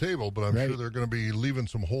table to table, but I'm sure they're going to be leaving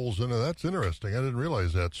some holes in it. That's interesting. I didn't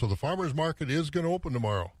realize that. So the farmers market is going to open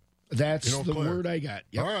tomorrow. That's the word I got.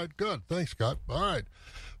 Yep. All right, good. Thanks, Scott. All right.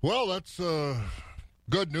 Well, that's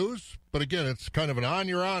good news, but again, it's kind of an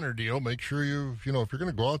on-your-honor deal. Make sure if you're going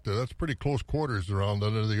to go out there, that's pretty close quarters around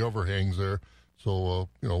under the overhangs there. So,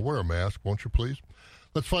 wear a mask, won't you please?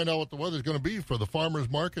 Let's find out what the weather's going to be for the farmers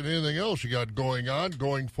market and anything else you got going on,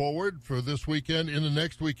 going forward for this weekend and the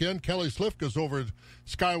next weekend. Kelly Slifka's over at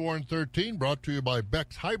Skywarn 13, brought to you by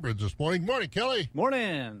Beck's Hybrids this morning. Morning, Kelly.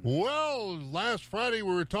 Morning. Well, last Friday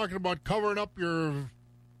we were talking about covering up your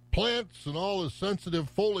plants and all the sensitive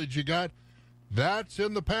foliage you got. That's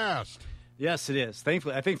in the past. Yes, it is.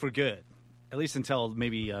 Thankfully, I think for good. At least until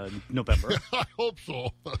maybe November. I hope so.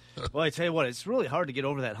 Well, I tell you what, it's really hard to get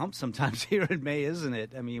over that hump sometimes here in May, isn't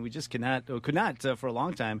it? I mean, we just could not for a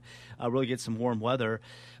long time really get some warm weather.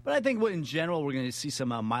 But I think in general we're going to see some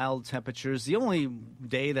mild temperatures. The only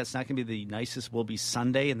day that's not going to be the nicest will be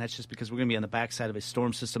Sunday, and that's just because we're going to be on the backside of a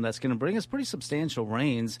storm system that's going to bring us pretty substantial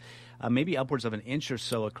rains, maybe upwards of an inch or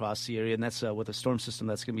so across the area, and that's with a storm system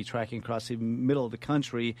that's going to be tracking across the middle of the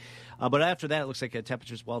country. But after that, it looks like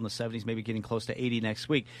temperatures well in the 70s, maybe getting getting close to 80 next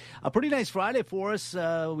week. A pretty nice Friday for us.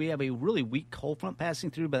 We have a really weak cold front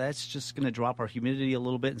passing through, but that's just going to drop our humidity a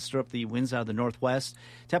little bit and stir up the winds out of the northwest.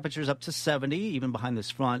 Temperatures up to 70, even behind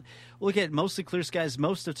this front. We'll look at mostly clear skies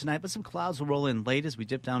most of tonight, but some clouds will roll in late as we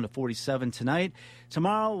dip down to 47 tonight.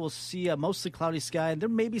 Tomorrow we'll see a mostly cloudy sky. There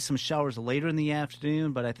may be some showers later in the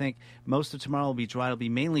afternoon, but I think most of tomorrow will be dry. It'll be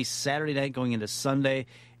mainly Saturday night going into Sunday,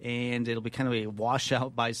 and it'll be kind of a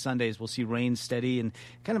washout by Sundays. We'll see rain steady and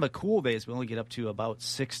kind of a cool day as we only get up to about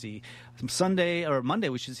 60. Sunday or Monday,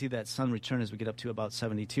 we should see that sun return as we get up to about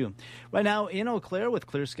 72. Right now in Eau Claire with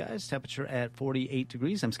clear skies, temperature at 48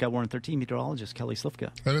 degrees. I'm Sky Warren 13 meteorologist Kelly Slifka.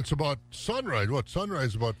 And it's about sunrise.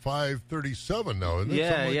 Sunrise about 5:37 now, isn't it?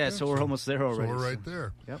 Yeah. So we're almost there already. So we're right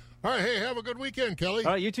there. Yep. All right, hey, have a good weekend, Kelly.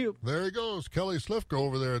 All right, you too. There he goes, Kelly Slifka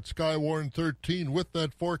over there at Sky Warren 13 with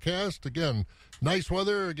that forecast. Again, nice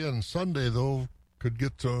weather. Again, Sunday, though, could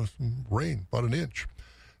get some rain, about an inch.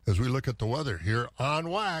 As we look at the weather here on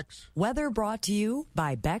Wax. Weather brought to you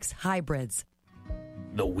by Beck's Hybrids.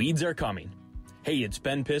 The weeds are coming. Hey, it's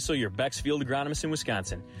Ben Pissel, your Beck's field agronomist in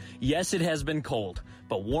Wisconsin. Yes, it has been cold,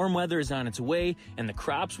 but warm weather is on its way, and the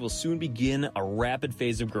crops will soon begin a rapid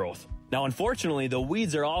phase of growth. Now, unfortunately, the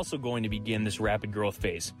weeds are also going to begin this rapid growth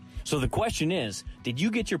phase. So the question is, did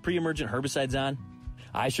you get your pre-emergent herbicides on?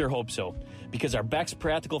 I sure hope so, because our Beck's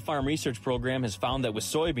Practical Farm Research Program has found that with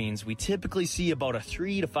soybeans, we typically see about a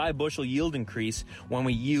 3 to 5 bushel yield increase when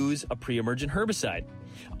we use a pre-emergent herbicide.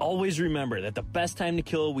 Always remember that the best time to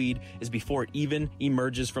kill a weed is before it even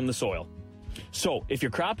emerges from the soil. So, if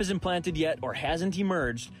your crop isn't planted yet or hasn't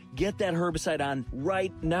emerged, get that herbicide on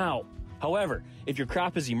right now. However, if your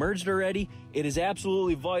crop has emerged already, it is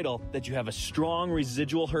absolutely vital that you have a strong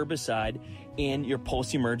residual herbicide in your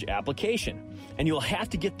post-emerge application. And you'll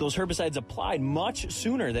have to get those herbicides applied much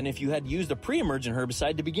sooner than if you had used a pre-emergent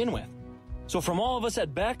herbicide to begin with. So from all of us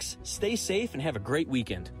at Beck's, stay safe and have a great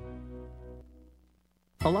weekend.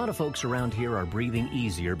 A lot of folks around here are breathing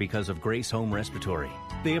easier because of Grace Home Respiratory.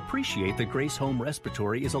 They appreciate that Grace Home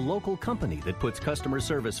Respiratory is a local company that puts customer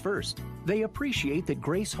service first. They appreciate that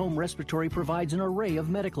Grace Home Respiratory provides an array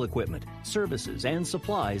of medical equipment, services, and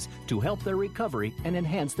supplies to help their recovery and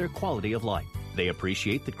enhance their quality of life. They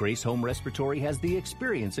appreciate that Grace Home Respiratory has the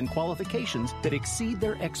experience and qualifications that exceed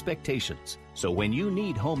their expectations. So when you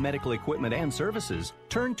need home medical equipment and services,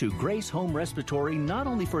 turn to Grace Home Respiratory not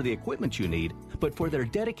only for the equipment you need, but for their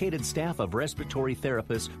dedicated staff of respiratory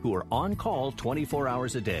therapists who are on call 24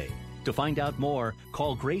 hours a day. To find out more,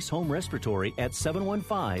 call Grace Home Respiratory at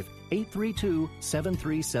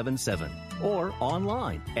 715-832-7377 or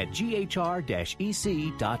online at ghr-ec.com.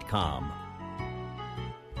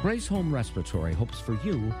 Grace Home Respiratory hopes for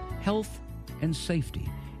you health and safety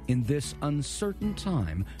in this uncertain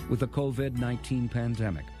time with the COVID-19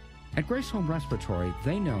 pandemic. At Grace Home Respiratory,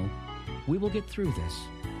 they know we will get through this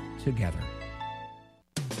together.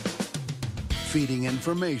 Feeding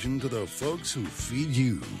information to the folks who feed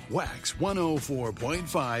you. Wax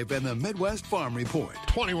 104.5 and the Midwest Farm Report.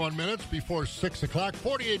 21 minutes before 6 o'clock.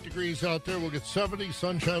 48 degrees out there. We'll get 70.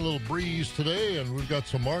 Sunshine, a little breeze today, and we've got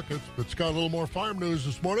some markets. But it's got a little more farm news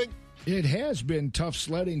this morning. It has been tough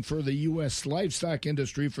sledding for the U.S. livestock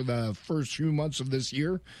industry for the first few months of this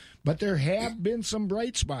year, but there have been some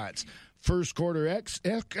bright spots. First quarter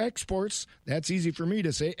exports, that's easy for me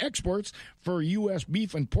to say, exports for U.S.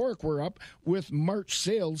 beef and pork were up, with March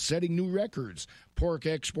sales setting new records. Pork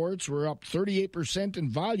exports were up 38%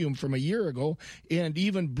 in volume from a year ago and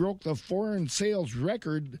even broke the foreign sales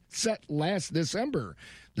record set last December.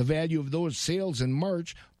 The value of those sales in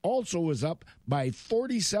March also was up by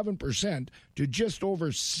 47% to just over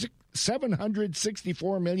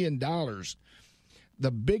 $764 million. The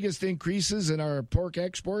biggest increases in our pork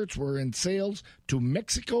exports were in sales to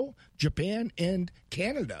Mexico, Japan, and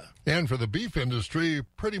Canada. And for the beef industry,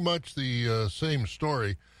 pretty much the same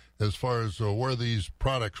story as far as where these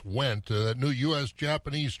products went. That new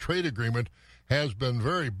U.S.-Japanese trade agreement has been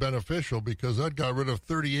very beneficial because that got rid of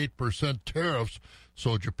 38% tariffs.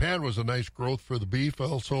 So Japan was a nice growth for the beef.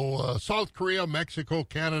 Also, South Korea, Mexico,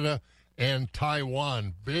 Canada, and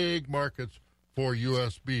Taiwan. Big markets for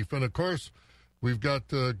U.S. beef. And, of course, we've got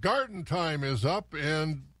garden time is up,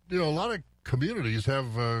 and, you know, a lot of communities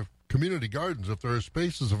have community gardens. If there are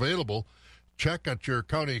spaces available, check at your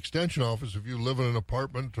county extension office if you live in an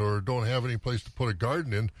apartment or don't have any place to put a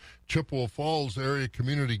garden in. Chippewa Falls Area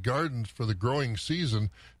Community Gardens for the growing season.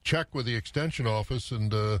 Check with the extension office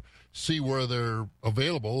and see where they're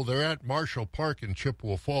available. They're at Marshall Park in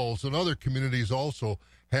Chippewa Falls, and other communities also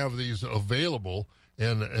have these available.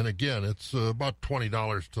 And again, it's about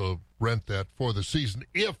 $20 to rent that for the season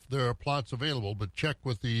if there are plots available. But check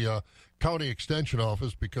with the county extension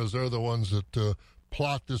office because they're the ones that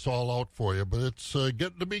plot this all out for you. But it's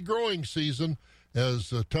getting to be growing season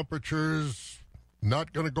as temperatures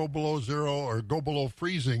not going to go below zero or go below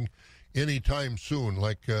freezing anytime soon,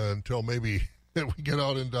 like until maybe we get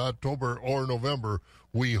out into October or November,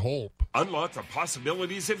 we hope. Unlock the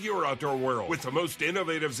possibilities of your outdoor world with the most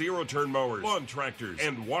innovative zero-turn mowers, lawn tractors,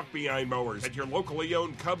 and walk-behind mowers at your locally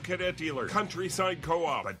owned Cub Cadet dealer, Countryside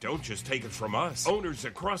Co-op. But don't just take it from us. Owners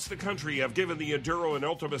across the country have given the Enduro and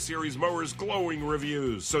Ultima Series mowers glowing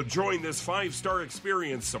reviews. So join this 5-star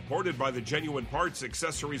experience supported by the genuine parts,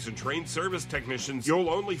 accessories, and trained service technicians you'll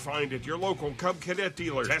only find at your local Cub Cadet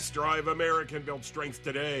dealer. Test drive American-built strength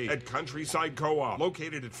today at Countryside Co-op,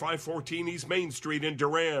 located at 514 East Main Street in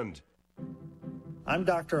Durand. I'm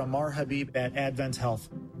Dr. Amar Habib at Advent Health.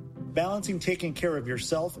 Balancing taking care of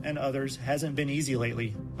yourself and others hasn't been easy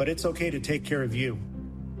lately, but it's okay to take care of you.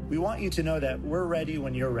 We want you to know that we're ready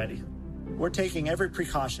when you're ready. We're taking every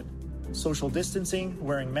precaution: social distancing,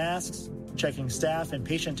 wearing masks, checking staff and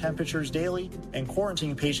patient temperatures daily, and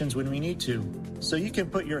quarantining patients when we need to, so you can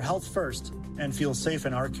put your health first and feel safe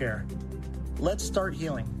in our care. Let's start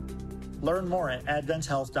healing. Learn more at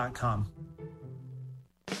adventhealth.com.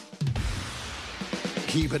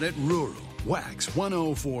 Keeping it rural. Wax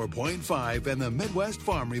 104.5 and the Midwest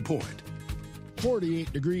Farm Report.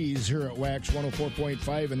 48 degrees here at Wax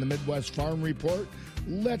 104.5 and the Midwest Farm Report.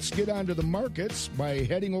 Let's get on to the markets by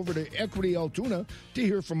heading over to Equity Altoona to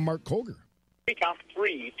hear from Mark Koger. Count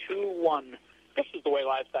 3, 2, 1. This is the way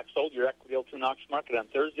livestock sold your Equity Altoona auction market on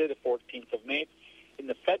Thursday, the 14th of May. In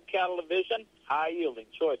the fed cattle division, high-yielding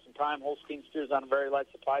choice and prime Holstein steers on a very light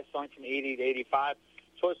supply, selling from 80 to 85.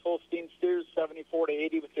 Choice Holstein steers 74 to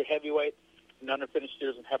 80 with your heavyweight, and underfinished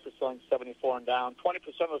steers and heifers selling 74 and down. 20%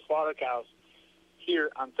 of the slaughter cows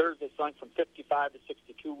here on Thursday selling from 55 to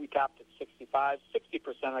 62. We topped at 65.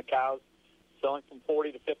 60% of the cows selling from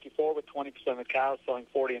 40 to 54, with 20% of the cows selling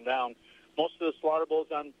 40 and down. Most of the slaughter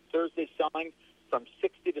bulls on Thursday selling from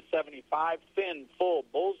 60 to 75. Thin, full,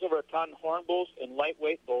 bulls over a ton, horn bulls, and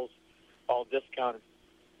lightweight bulls, all discounted.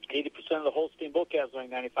 80% of the Holstein bull calves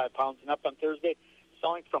weighing 95 pounds and up on Thursday,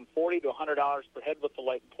 selling from $40 to $100 per head, with the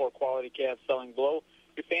light and poor quality calves selling below.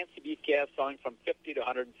 Your fancy beef calves selling from $50 to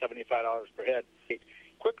 $175 per head.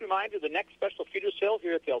 Quick reminder, the next special feeder sale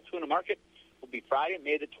here at the Altoona Market will be Friday,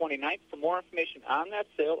 May the 29th. For more information on that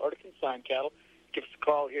sale or to consign cattle, give us a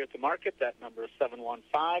call here at the market. That number is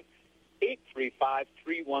 715-835-3104.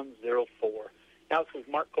 Now this is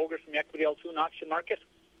Mark Koger from the Equity Altoona Auction Market.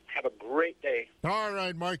 Have a great day. All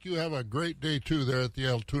right, Mark, you have a great day, too, there at the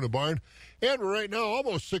Altoona Barn. And we're right now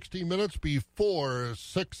almost 60 minutes before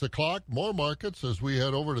 6 o'clock. More markets as we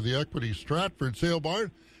head over to the Equity Stratford Sale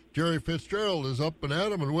Barn. Jerry Fitzgerald is up and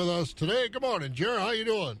at 'em and with us today. Good morning, Jerry. How you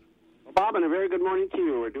doing? Bob, and a very good morning to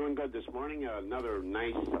you. We're doing good this morning. Another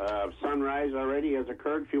nice sunrise already has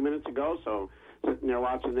occurred a few minutes ago, so sitting there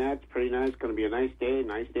watching that, it's pretty nice. It's going to be a nice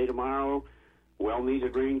day tomorrow.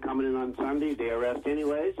 Well-needed rain coming in on Sunday. Day of rest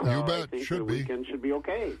anyway. So you bet. I think should the be. weekend should be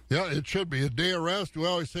okay. Yeah, it should be. A day of rest. We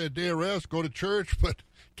always say a day of rest, go to church, but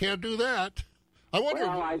can't do that. I wonder,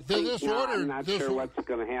 I'm not sure what's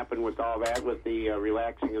going to happen with all that, with the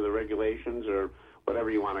relaxing of the regulations or whatever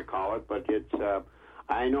you want to call it. But it's,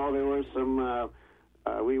 I know there was some,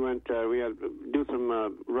 we had to do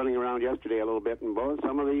some running around yesterday a little bit, and both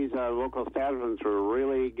some of these local establishments were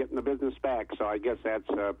really getting the business back. So I guess that's,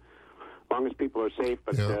 as long as people are safe,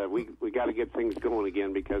 but we got to get things going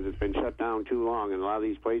again because it's been shut down too long, and a lot of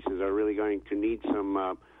these places are really going to need some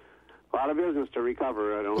a lot of business to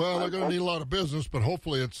recover. Well, they're going to need a lot of business, but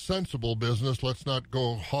hopefully it's sensible business. Let's not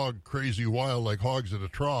go hog crazy wild like hogs at a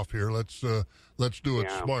trough here. Let's do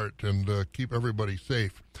it smart and keep everybody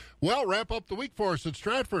safe. Well, wrap up the week for us at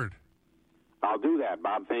Stratford. I'll do that,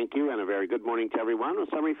 Bob. Thank you, and a very good morning to everyone. A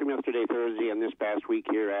summary from yesterday, Thursday, and this past week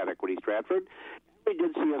here at Equity Stratford. We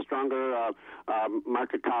did see a stronger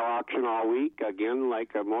market cow auction all week. Again,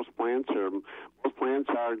 like most plants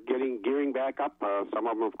are gearing back up. Some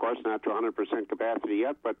of them, of course, not to 100% capacity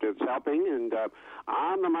yet, but it's helping. And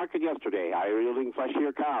on the market yesterday, higher-yielding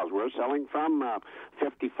fleshier cows, we're selling from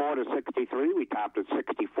 54 to 63. We topped at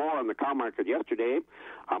 64 on the cow market yesterday.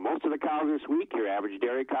 Most of the cows this week, your average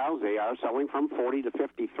dairy cows, they are selling from 40 to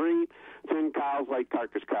 53. Thin cows, light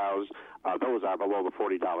carcass cows, those are below the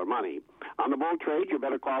 $40 money. On the bull trade, your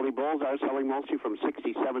better quality bulls are selling mostly from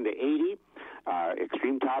 67 to 80.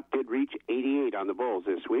 Extreme Top did reach 88 on the bulls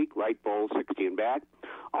this week. Light bulls 60 and back.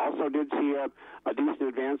 Also did see a decent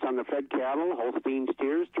advance on the fed cattle. Holstein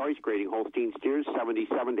steers, choice grading Holstein steers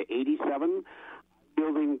 77 to 87.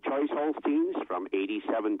 Yielding choice Holsteins from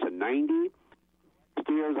 87 to 90.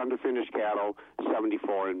 Steers, underfinished cattle,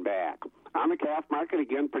 74 and back. On the calf market,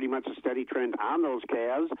 again, pretty much a steady trend on those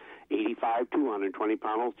calves. 85 to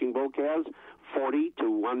 120-pound Holstein bull calves, 40 to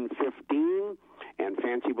 115. And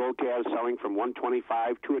fancy bull calves selling from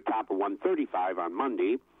 125 to a top of 135 on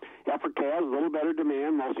Monday. Heifer calves, a little better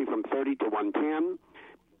demand, mostly from 30 to 110.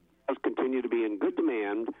 Calves continue to be in good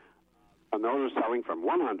demand, and those are selling from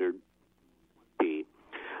 100 to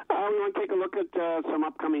we want to take a look at some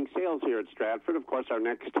upcoming sales here at Stratford. Of course, our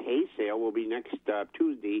next hay sale will be next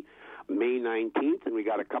Tuesday, May 19th, and we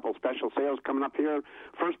got a couple special sales coming up here.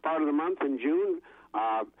 First part of the month in June,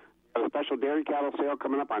 a special dairy cattle sale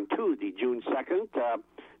coming up on Tuesday, June 2nd.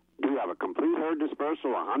 Do have a complete herd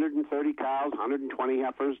dispersal, 130 cows, 120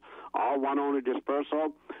 heifers, all one-owner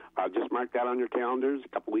dispersal. Just mark that on your calendars. A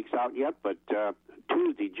couple weeks out yet, but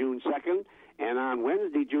Tuesday, June 2nd. And on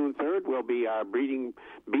Wednesday, June 3rd, will be our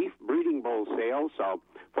beef breeding bull sale. So,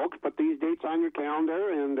 folks, put these dates on your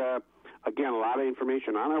calendar. And, again, a lot of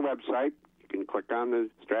information on our website. You can click on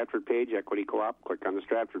the Stratford page, Equity Co-op, click on the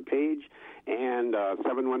Stratford page, and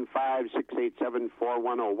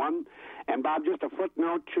 715-687-4101. And, Bob, just a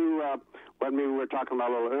footnote to what maybe we were talking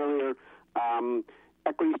about a little earlier.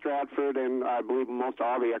 Equity Stratford and I believe most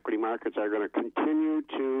all the equity markets are going to continue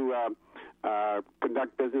to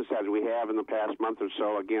conduct business as we have in the past month or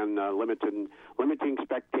so. Again, limiting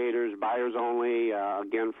spectators, buyers only,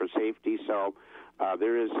 again, for safety. So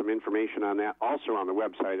there is some information on that also on the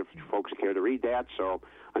website if folks care to read that. So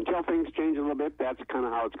until things change a little bit, that's kind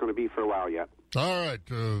of how it's going to be for a while yet. All right,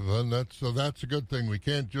 then that's a good thing. We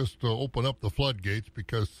can't just open up the floodgates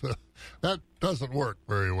because that doesn't work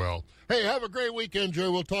very well. Hey, have a great weekend,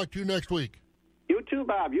 Joe. We'll talk to you next week. You too,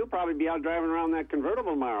 Bob. You'll probably be out driving around that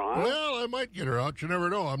convertible tomorrow, huh? Well, I might get her out. You never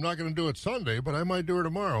know. I'm not going to do it Sunday, but I might do her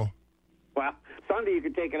tomorrow. Well, Sunday you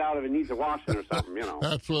could take it out if it needs a washing or something, you know.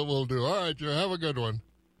 That's what we'll do. All right, Joe. Have a good one.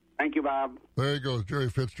 Thank you, Bob. There he goes, Jerry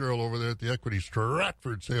Fitzgerald over there at the Equity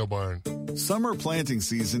Stratford Sale Barn. Summer planting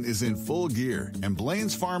season is in full gear, and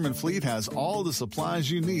Blaine's Farm and Fleet has all the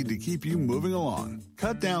supplies you need to keep you moving along.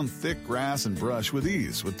 Cut down thick grass and brush with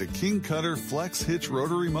ease with the King Cutter Flex Hitch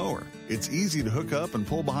Rotary Mower. It's easy to hook up and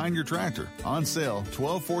pull behind your tractor. On sale,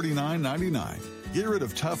 $1249.99. Get rid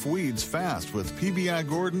of tough weeds fast with PBI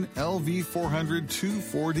Gordon LV400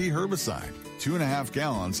 2,4-D herbicide. 2.5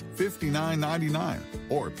 gallons, $59.99.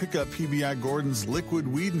 Or pick up PBI Gordon's liquid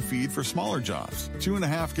weed and feed for smaller jobs.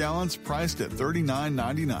 2.5 gallons, priced at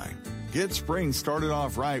 $39.99. Get spring started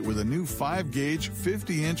off right with a new 5-gauge,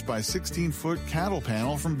 50-inch by 16-foot cattle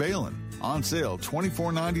panel from Balin. On sale,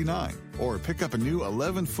 $24.99. Or pick up a new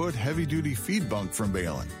 11-foot heavy-duty feed bunk from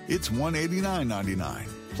Balin. It's $189.99.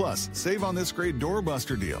 Plus, save on this great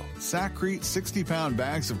doorbuster deal. Saccrete 60-pound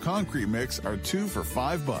bags of concrete mix are 2 for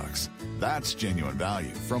 $5. That's genuine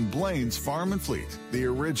value from Blaine's Farm and Fleet. The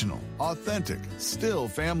original, authentic, still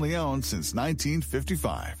family-owned since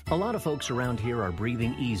 1955. A lot of folks around here are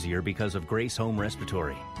breathing easier because of Grace Home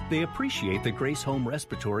Respiratory. They appreciate that Grace Home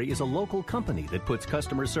Respiratory is a local company that puts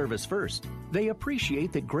customer service first. They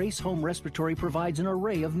appreciate that Grace Home Respiratory provides an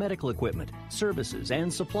array of medical equipment, services,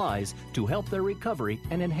 and supplies to help their recovery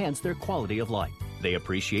and enhance their quality of life. They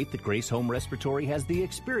appreciate that Grace Home Respiratory has the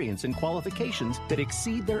experience and qualifications that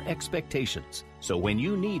exceed their expectations. So when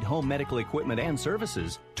you need home medical equipment and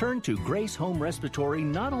services, turn to Grace Home Respiratory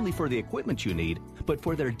not only for the equipment you need, but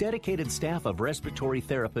for their dedicated staff of respiratory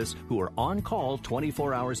therapists who are on call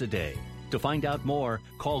 24 hours a day. To find out more,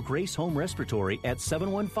 call Grace Home Respiratory at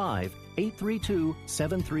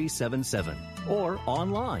 715-832-7377 or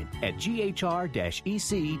online at ghr-ec.com.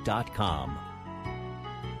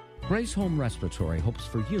 Grace Home Respiratory hopes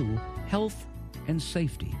for you health and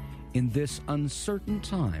safety in this uncertain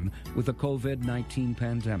time with the COVID-19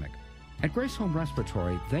 pandemic. At Grace Home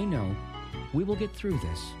Respiratory, they know we will get through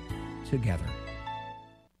this together.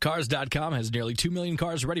 Cars.com has nearly 2 million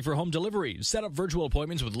cars ready for home delivery. Set up virtual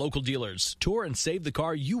appointments with local dealers. Tour and save the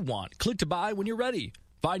car you want. Click to buy when you're ready.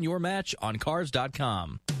 Find your match on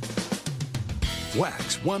Cars.com.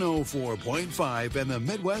 Wax 104.5 and the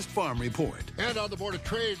Midwest Farm Report. And on the Board of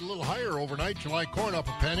Trade, a little higher overnight. July corn up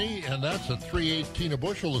a penny, and that's at $3.18 a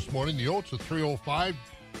bushel this morning. The oats at $3.05.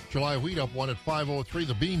 July wheat up 1 at $5.03.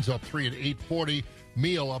 The beans up 3 at $8.40.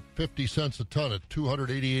 Meal up 50 cents a ton at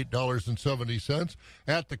 $288.70.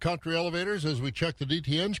 At the country elevators, as we check the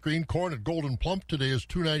DTN screen, corn at Golden Plump today is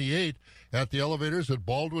 $2.98. At the elevators at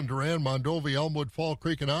Baldwin, Duran, Mondovi, Elmwood, Fall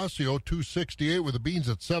Creek, and Osseo, $2.68 with the beans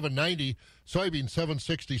at $7.90. Soybeans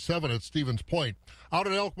 $7.67 at Stevens Point. Out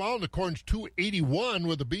at Elk Mountain, the corn's $2.81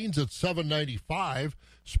 with the beans at $7.95.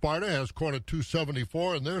 Sparta has corn at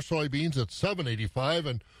 $2.74 and their soybeans at $7.85.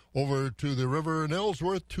 And over to the river in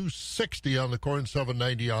Ellsworth, $2.60 on the corn,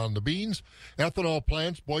 $7.90 on the beans. Ethanol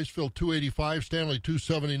plants, Boyceville $2.85, Stanley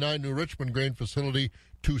 $2.79, New Richmond Grain Facility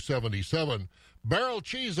 $2.77. Barrel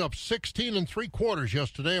cheese up 16 3/4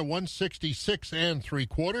 yesterday at 166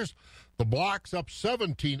 3/4. The blocks up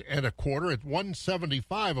 17 1/4 at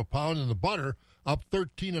 175 a pound, and the butter up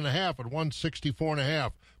 13 1/2 at 164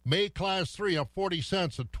 1/2. May Class 3 up 40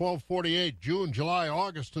 cents at 12.48. June, July,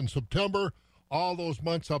 August, and September, all those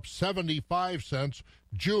months up 75 cents.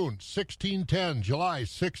 June 16.10, July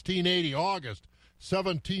 16.80, August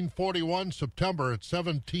 17.41, September at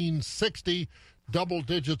 17.60. Double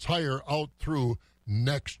digits higher out through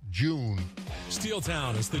next June.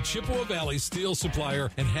 Steeltown is the Chippewa Valley steel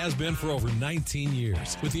supplier and has been for over 19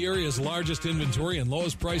 years. With the area's largest inventory and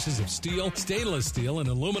lowest prices of steel, stainless steel, and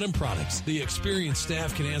aluminum products, the experienced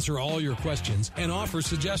staff can answer all your questions and offer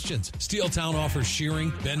suggestions. Steeltown offers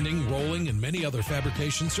shearing, bending, rolling, and many other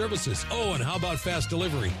fabrication services. Oh, and how about fast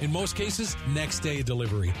delivery? In most cases, next day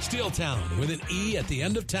delivery. Steeltown with an E at the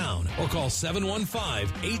end of town, or call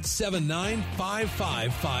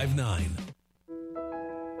 715-879-5559.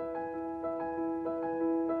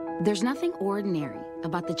 There's nothing ordinary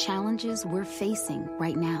about the challenges we're facing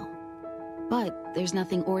right now. But there's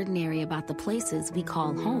nothing ordinary about the places we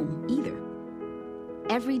call home either.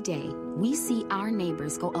 Every day, we see our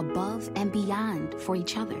neighbors go above and beyond for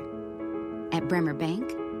each other. At Bremer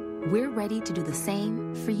Bank, we're ready to do the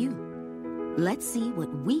same for you. Let's see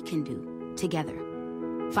what we can do together.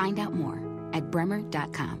 Find out more at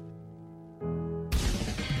bremer.com.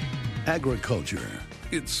 Agriculture.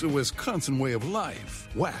 It's a Wisconsin way of life.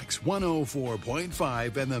 Wax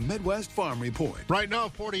 104.5 and the Midwest Farm Report. Right now,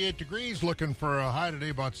 48 degrees, looking for a high today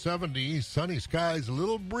about 70. Sunny skies, a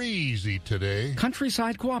little breezy today.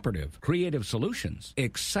 Countryside Cooperative, creative solutions,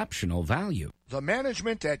 exceptional value. The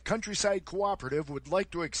management at Countryside Cooperative would like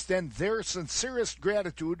to extend their sincerest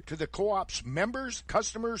gratitude to the co-op's members,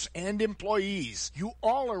 customers, and employees. You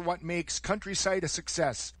all are what makes Countryside a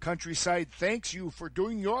success. Countryside thanks you for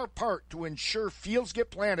doing your part to ensure fields get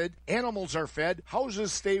planted, animals are fed,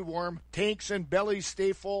 houses stay warm, tanks and bellies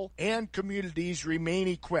stay full, and communities remain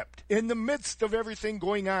equipped. In the midst of everything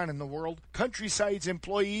going on in the world, Countryside's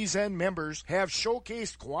employees and members have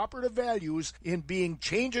showcased cooperative values in being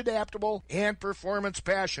change adaptable and performance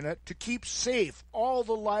passionate to keep safe all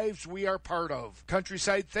the lives we are part of.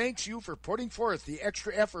 Countryside thanks you for putting forth the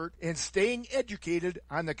extra effort and staying educated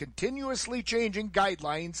on the continuously changing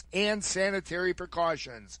guidelines and sanitary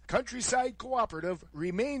precautions. Countryside Cooperative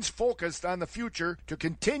remains focused on the future to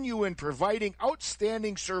continue in providing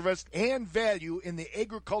outstanding service and value in the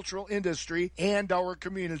agricultural industry and our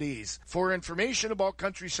communities. For information about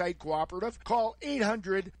Countryside Cooperative, call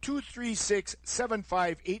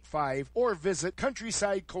 800-236-7585 or visit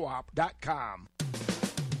countrysidecoop.com.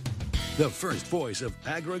 The first voice of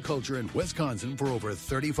agriculture in Wisconsin for over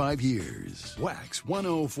 35 years. Wax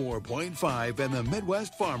 104.5 and the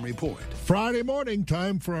Midwest Farm Report. Friday morning,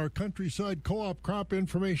 time for our Countryside Co-op Crop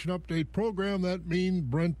Information Update program. That means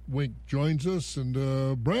Brent Wink joins us.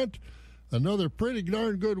 And Brent, another pretty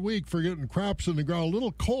darn good week for getting crops in the ground. A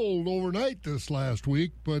little cold overnight this last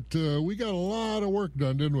week, but we got a lot of work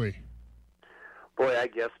done, didn't we? Boy, I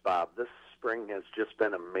guess, Bob, this spring has just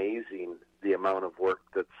been amazing, the amount of work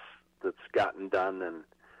that's gotten done, and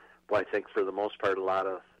boy, I think for the most part a lot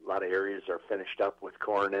of areas are finished up with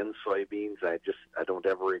corn and soybeans. I don't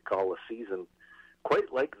ever recall a season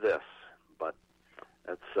quite like this, but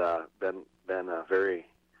it's been a very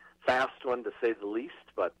fast one to say the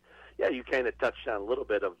least. But yeah, you kind of touched on a little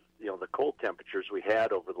bit of the cold temperatures we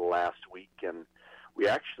had over the last week, and we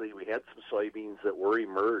had some soybeans that were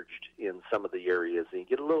emerged in some of the areas, and you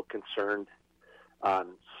get a little concerned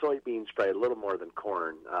on soybeans, probably a little more than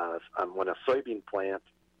corn. On when a soybean plant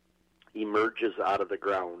emerges out of the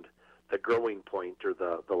ground, the growing point or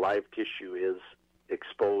the live tissue is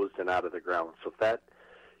exposed and out of the ground. So if that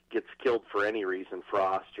gets killed for any reason,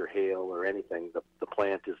 frost or hail or anything, the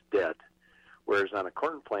plant is dead. Whereas on a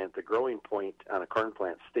corn plant, the growing point on a corn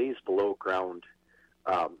plant stays below ground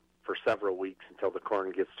for several weeks until the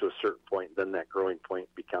corn gets to a certain point. Then that growing point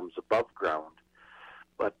becomes above ground.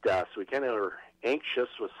 But so we kind of are anxious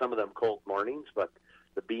with some of them cold mornings, but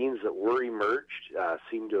the beans that were emerged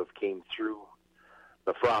seem to have came through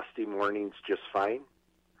the frosty mornings just fine.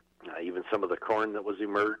 Even some of the corn that was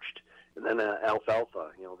emerged. And then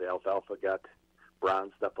alfalfa, the alfalfa got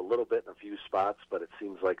bronzed up a little bit in a few spots, but it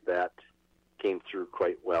seems like that came through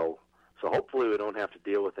quite well. So hopefully we don't have to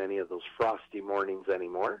deal with any of those frosty mornings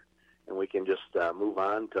anymore, and we can just move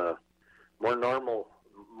on to more normal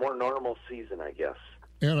season, I guess.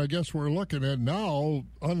 And I guess we're looking at now,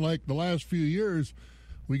 unlike the last few years,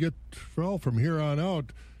 we get, well, from here on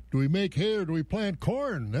out, do we make hay or do we plant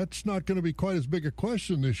corn? That's not going to be quite as big a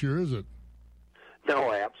question this year, is it?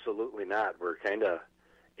 No, absolutely not. We're kind of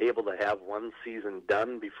able to have one season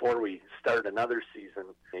done before we start another season.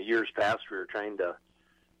 In years past, we were trying to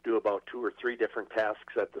do about 2 or 3 different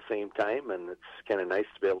tasks at the same time, and it's kind of nice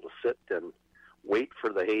to be able to sit and wait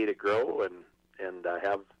for the hay to grow and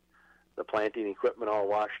have the planting equipment all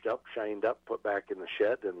washed up, shined up, put back in the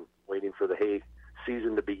shed, and waiting for the hay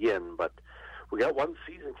season to begin. But we got one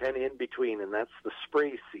season kind of in between, and that's the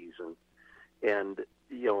spray season. And,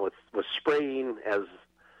 you know, with spraying as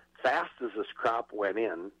fast as this crop went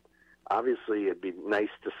in, obviously it'd be nice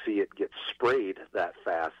to see it get sprayed that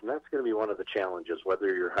fast. And that's going to be one of the challenges,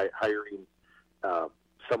 whether you're hiring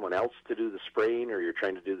someone else to do the spraying or you're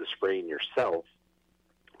trying to do the spraying yourself,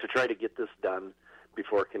 to try to get this done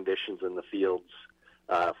before conditions in the fields,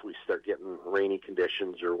 if we start getting rainy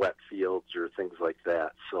conditions or wet fields or things like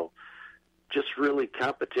that. So just really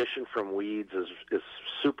competition from weeds is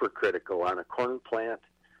super critical. On a corn plant,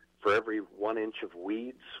 for every 1 inch of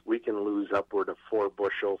weeds, we can lose upward of 4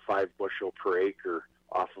 bushel, 5 bushel per acre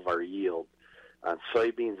off of our yield. On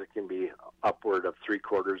soybeans, it can be upward of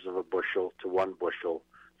 3/4 of a bushel to 1 bushel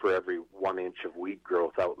for every 1 inch of weed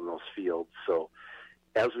growth out in those fields. So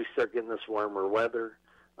as we start getting this warmer weather,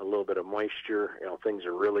 a little bit of moisture, you know, things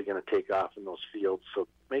are really going to take off in those fields. So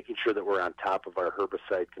making sure that we're on top of our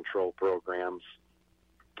herbicide control programs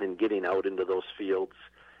and getting out into those fields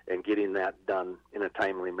and getting that done in a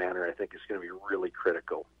timely manner, I think is going to be really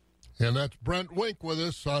critical. And that's Brent Wink with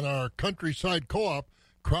us on our Countryside Co-op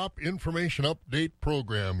Crop Information Update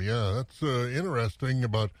program. Yeah, that's interesting.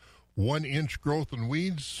 About 1 inch growth in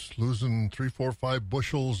weeds, losing 3, 4, 5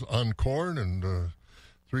 bushels on corn, and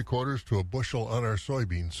 3/4 to a bushel on our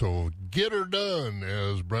soybeans. So get her done,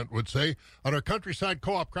 as Brent would say. On our Countryside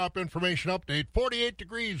Co-op Crop Information Update, 48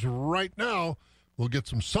 degrees right now. We'll get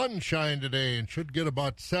some sunshine today and should get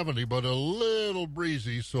about 70, but a little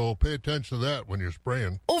breezy, so pay attention to that when you're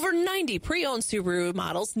spraying. Over 90 pre-owned Subaru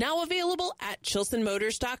models now available at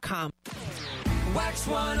ChilsonMotors.com. Wax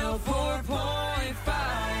 104.5.